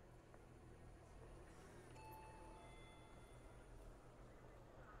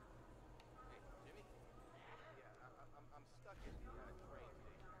 I'm stuck at the train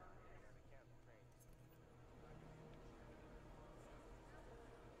station.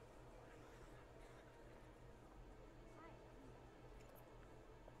 I can't train.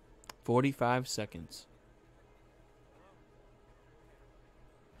 45 seconds.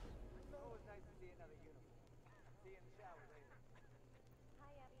 Always nice to see another uniform. See you in the shower later.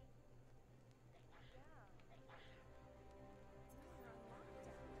 Hi, Abby.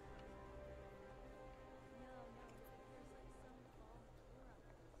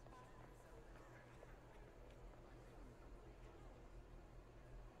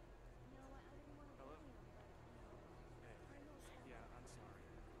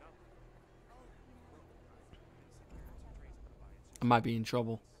 I might be in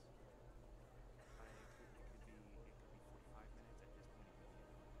trouble.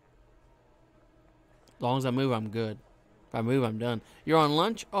 As long as I move, I'm good. If I move, I'm done. You're on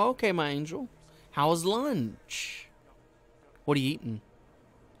lunch? Oh, okay, my angel. How's lunch? What are you eating?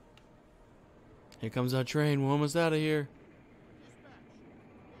 Here comes that train. We're almost out of here.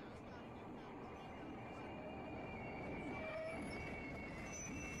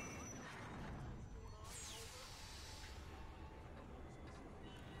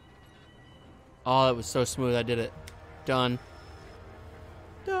 Oh, it was so smooth. I did it. Done.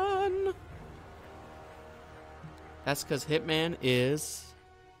 Done. That's because Hitman is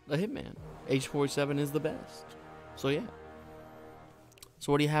a Hitman. Age 47 is the best. So, yeah.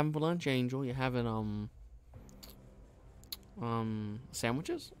 So, what are you having for lunch, Angel? You having,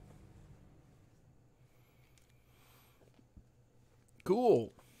 sandwiches?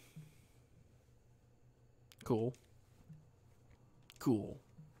 Cool. Cool. Cool.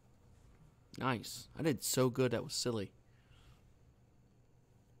 Nice. I did so good. That was silly.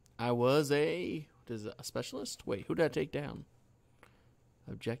 I was a specialist? Wait, who did I take down?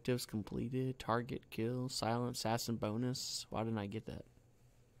 Objectives completed. Target kill. Silent assassin bonus. Why didn't I get that?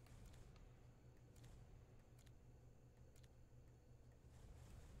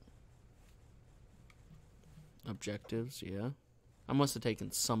 Objectives, yeah. I must have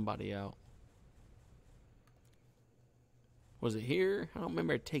taken somebody out. Was it here? I don't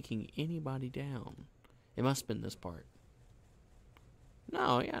remember taking anybody down. It must have been this part.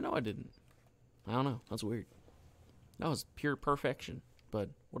 No, yeah, no, I didn't. I don't know. That's weird. That was pure perfection.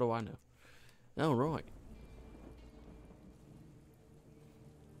 But what do I know? Oh, right.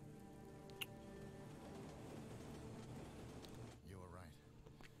 You were right.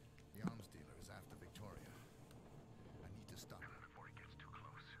 The arms dealer is after Victoria. I need to stop him before he gets too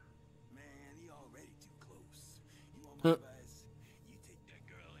close. Man, he already too close. You want Huh. my advice? You take that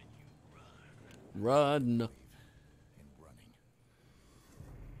girl and you run. Run.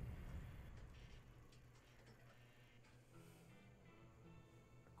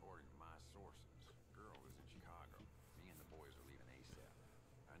 According to my sources, girl is in Chicago. Me and the boys are leaving ASAP.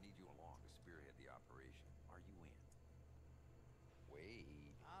 I need you along to spearhead the operation. Are you in? Wait.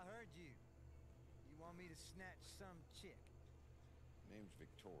 I heard you. You want me to snatch some chick? Name's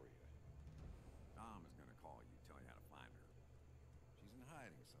Victoria. Tom is gonna call you, tell you how to find her. She's in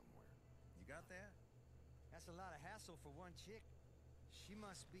hiding somewhere. You got that? That's a lot of hassle for one chick. She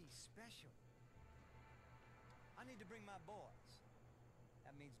must be special. I need to bring my boys.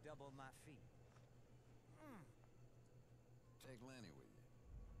 That means double my fee. Take Lenny with you.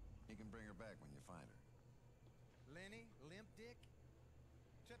 You can bring her back when you find her. Lenny, limp dick?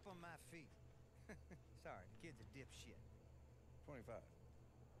 Triple my fee. Sorry, the kid's a dipshit. 25.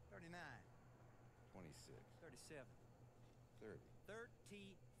 39. 26. 37. 30.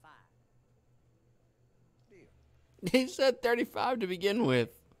 35. Deal. He said 35 to begin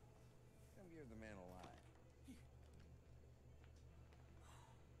with. Come give the man a line.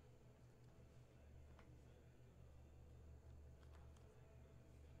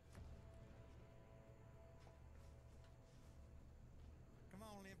 Come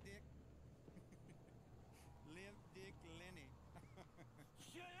on, limp dick. Limp dick Lenny.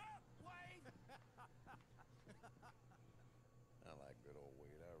 Shut up, Wade! I like good old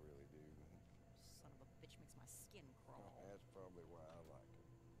Wade, I really do. Son of a bitch makes my skin crawl. That's probably why I like it.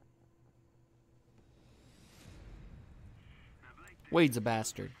 Wade's a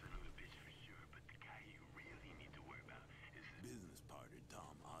bastard. Business partner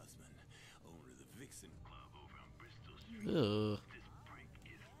Tom Osmond, owner of the Vixen Club over on Bristol Street.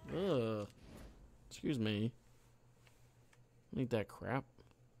 Ugh. Excuse me. Need that crap.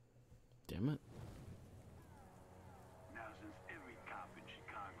 Damn it. Now, since every cop in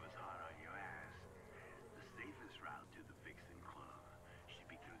Chicago is hot on your ass, the safest route to the Vixen Club should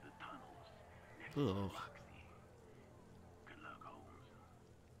be through the tunnels next to Ugh. Roxy. Good luck, Holmes.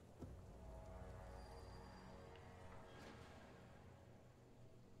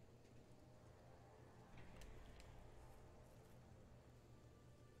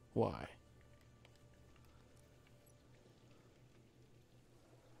 Why?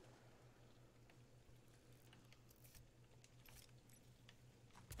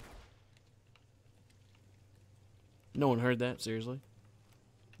 No one heard that, seriously?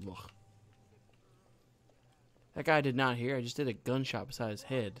 Ugh. That guy did not hear. I just did a gunshot beside his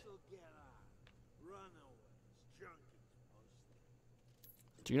head.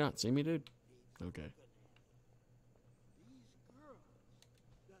 Do you not see me, dude? Okay.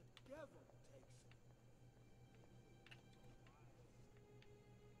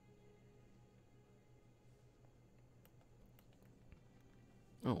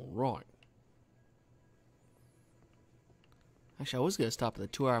 All right. Actually, I was going to stop at the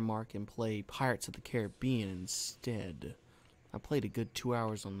 2-hour mark and play Pirates of the Caribbean instead. I played a good 2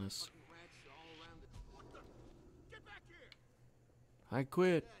 hours on this. I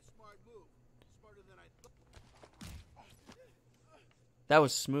quit. That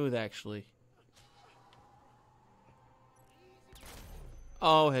was smooth, actually.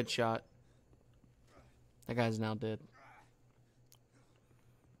 Oh, headshot. That guy's now dead.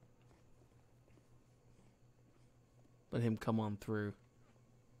 Let him come on through.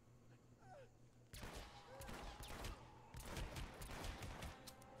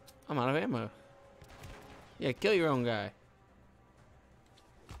 I'm out of ammo. Yeah, kill your own guy.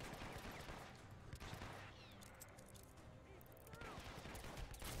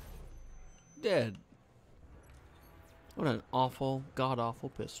 Dead. What an awful, god-awful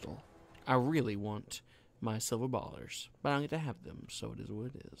pistol. I really want my silver ballers, but I don't get to have them, so it is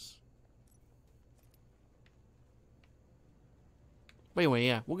what it is. But anyway,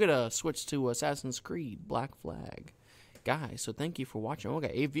 yeah, we're gonna switch to Assassin's Creed Black Flag. Guys, so thank you for watching.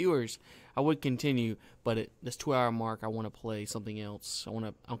 Okay, 8 viewers. I would continue, but at this 2-hour mark, I want to play something else.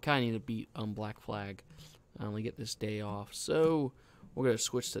 I kind of need to beat Black Flag. I only get this day off, so we're gonna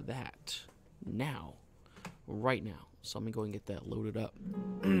switch to that now, right now. So let me go and get that loaded up.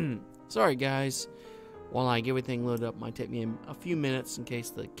 Sorry, guys. While I get everything loaded up, might take me a few minutes in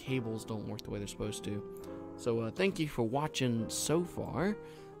case the cables don't work the way they're supposed to. So thank you for watching so far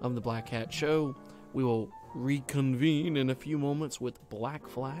of the Black Hat Show. We will reconvene in a few moments with Black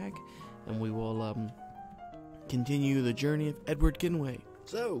Flag, and we will continue the journey of Edward Kenway.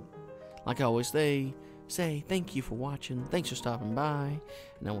 So, like I always say thank you for watching, thanks for stopping by,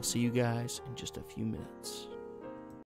 and I will see you guys in just a few minutes.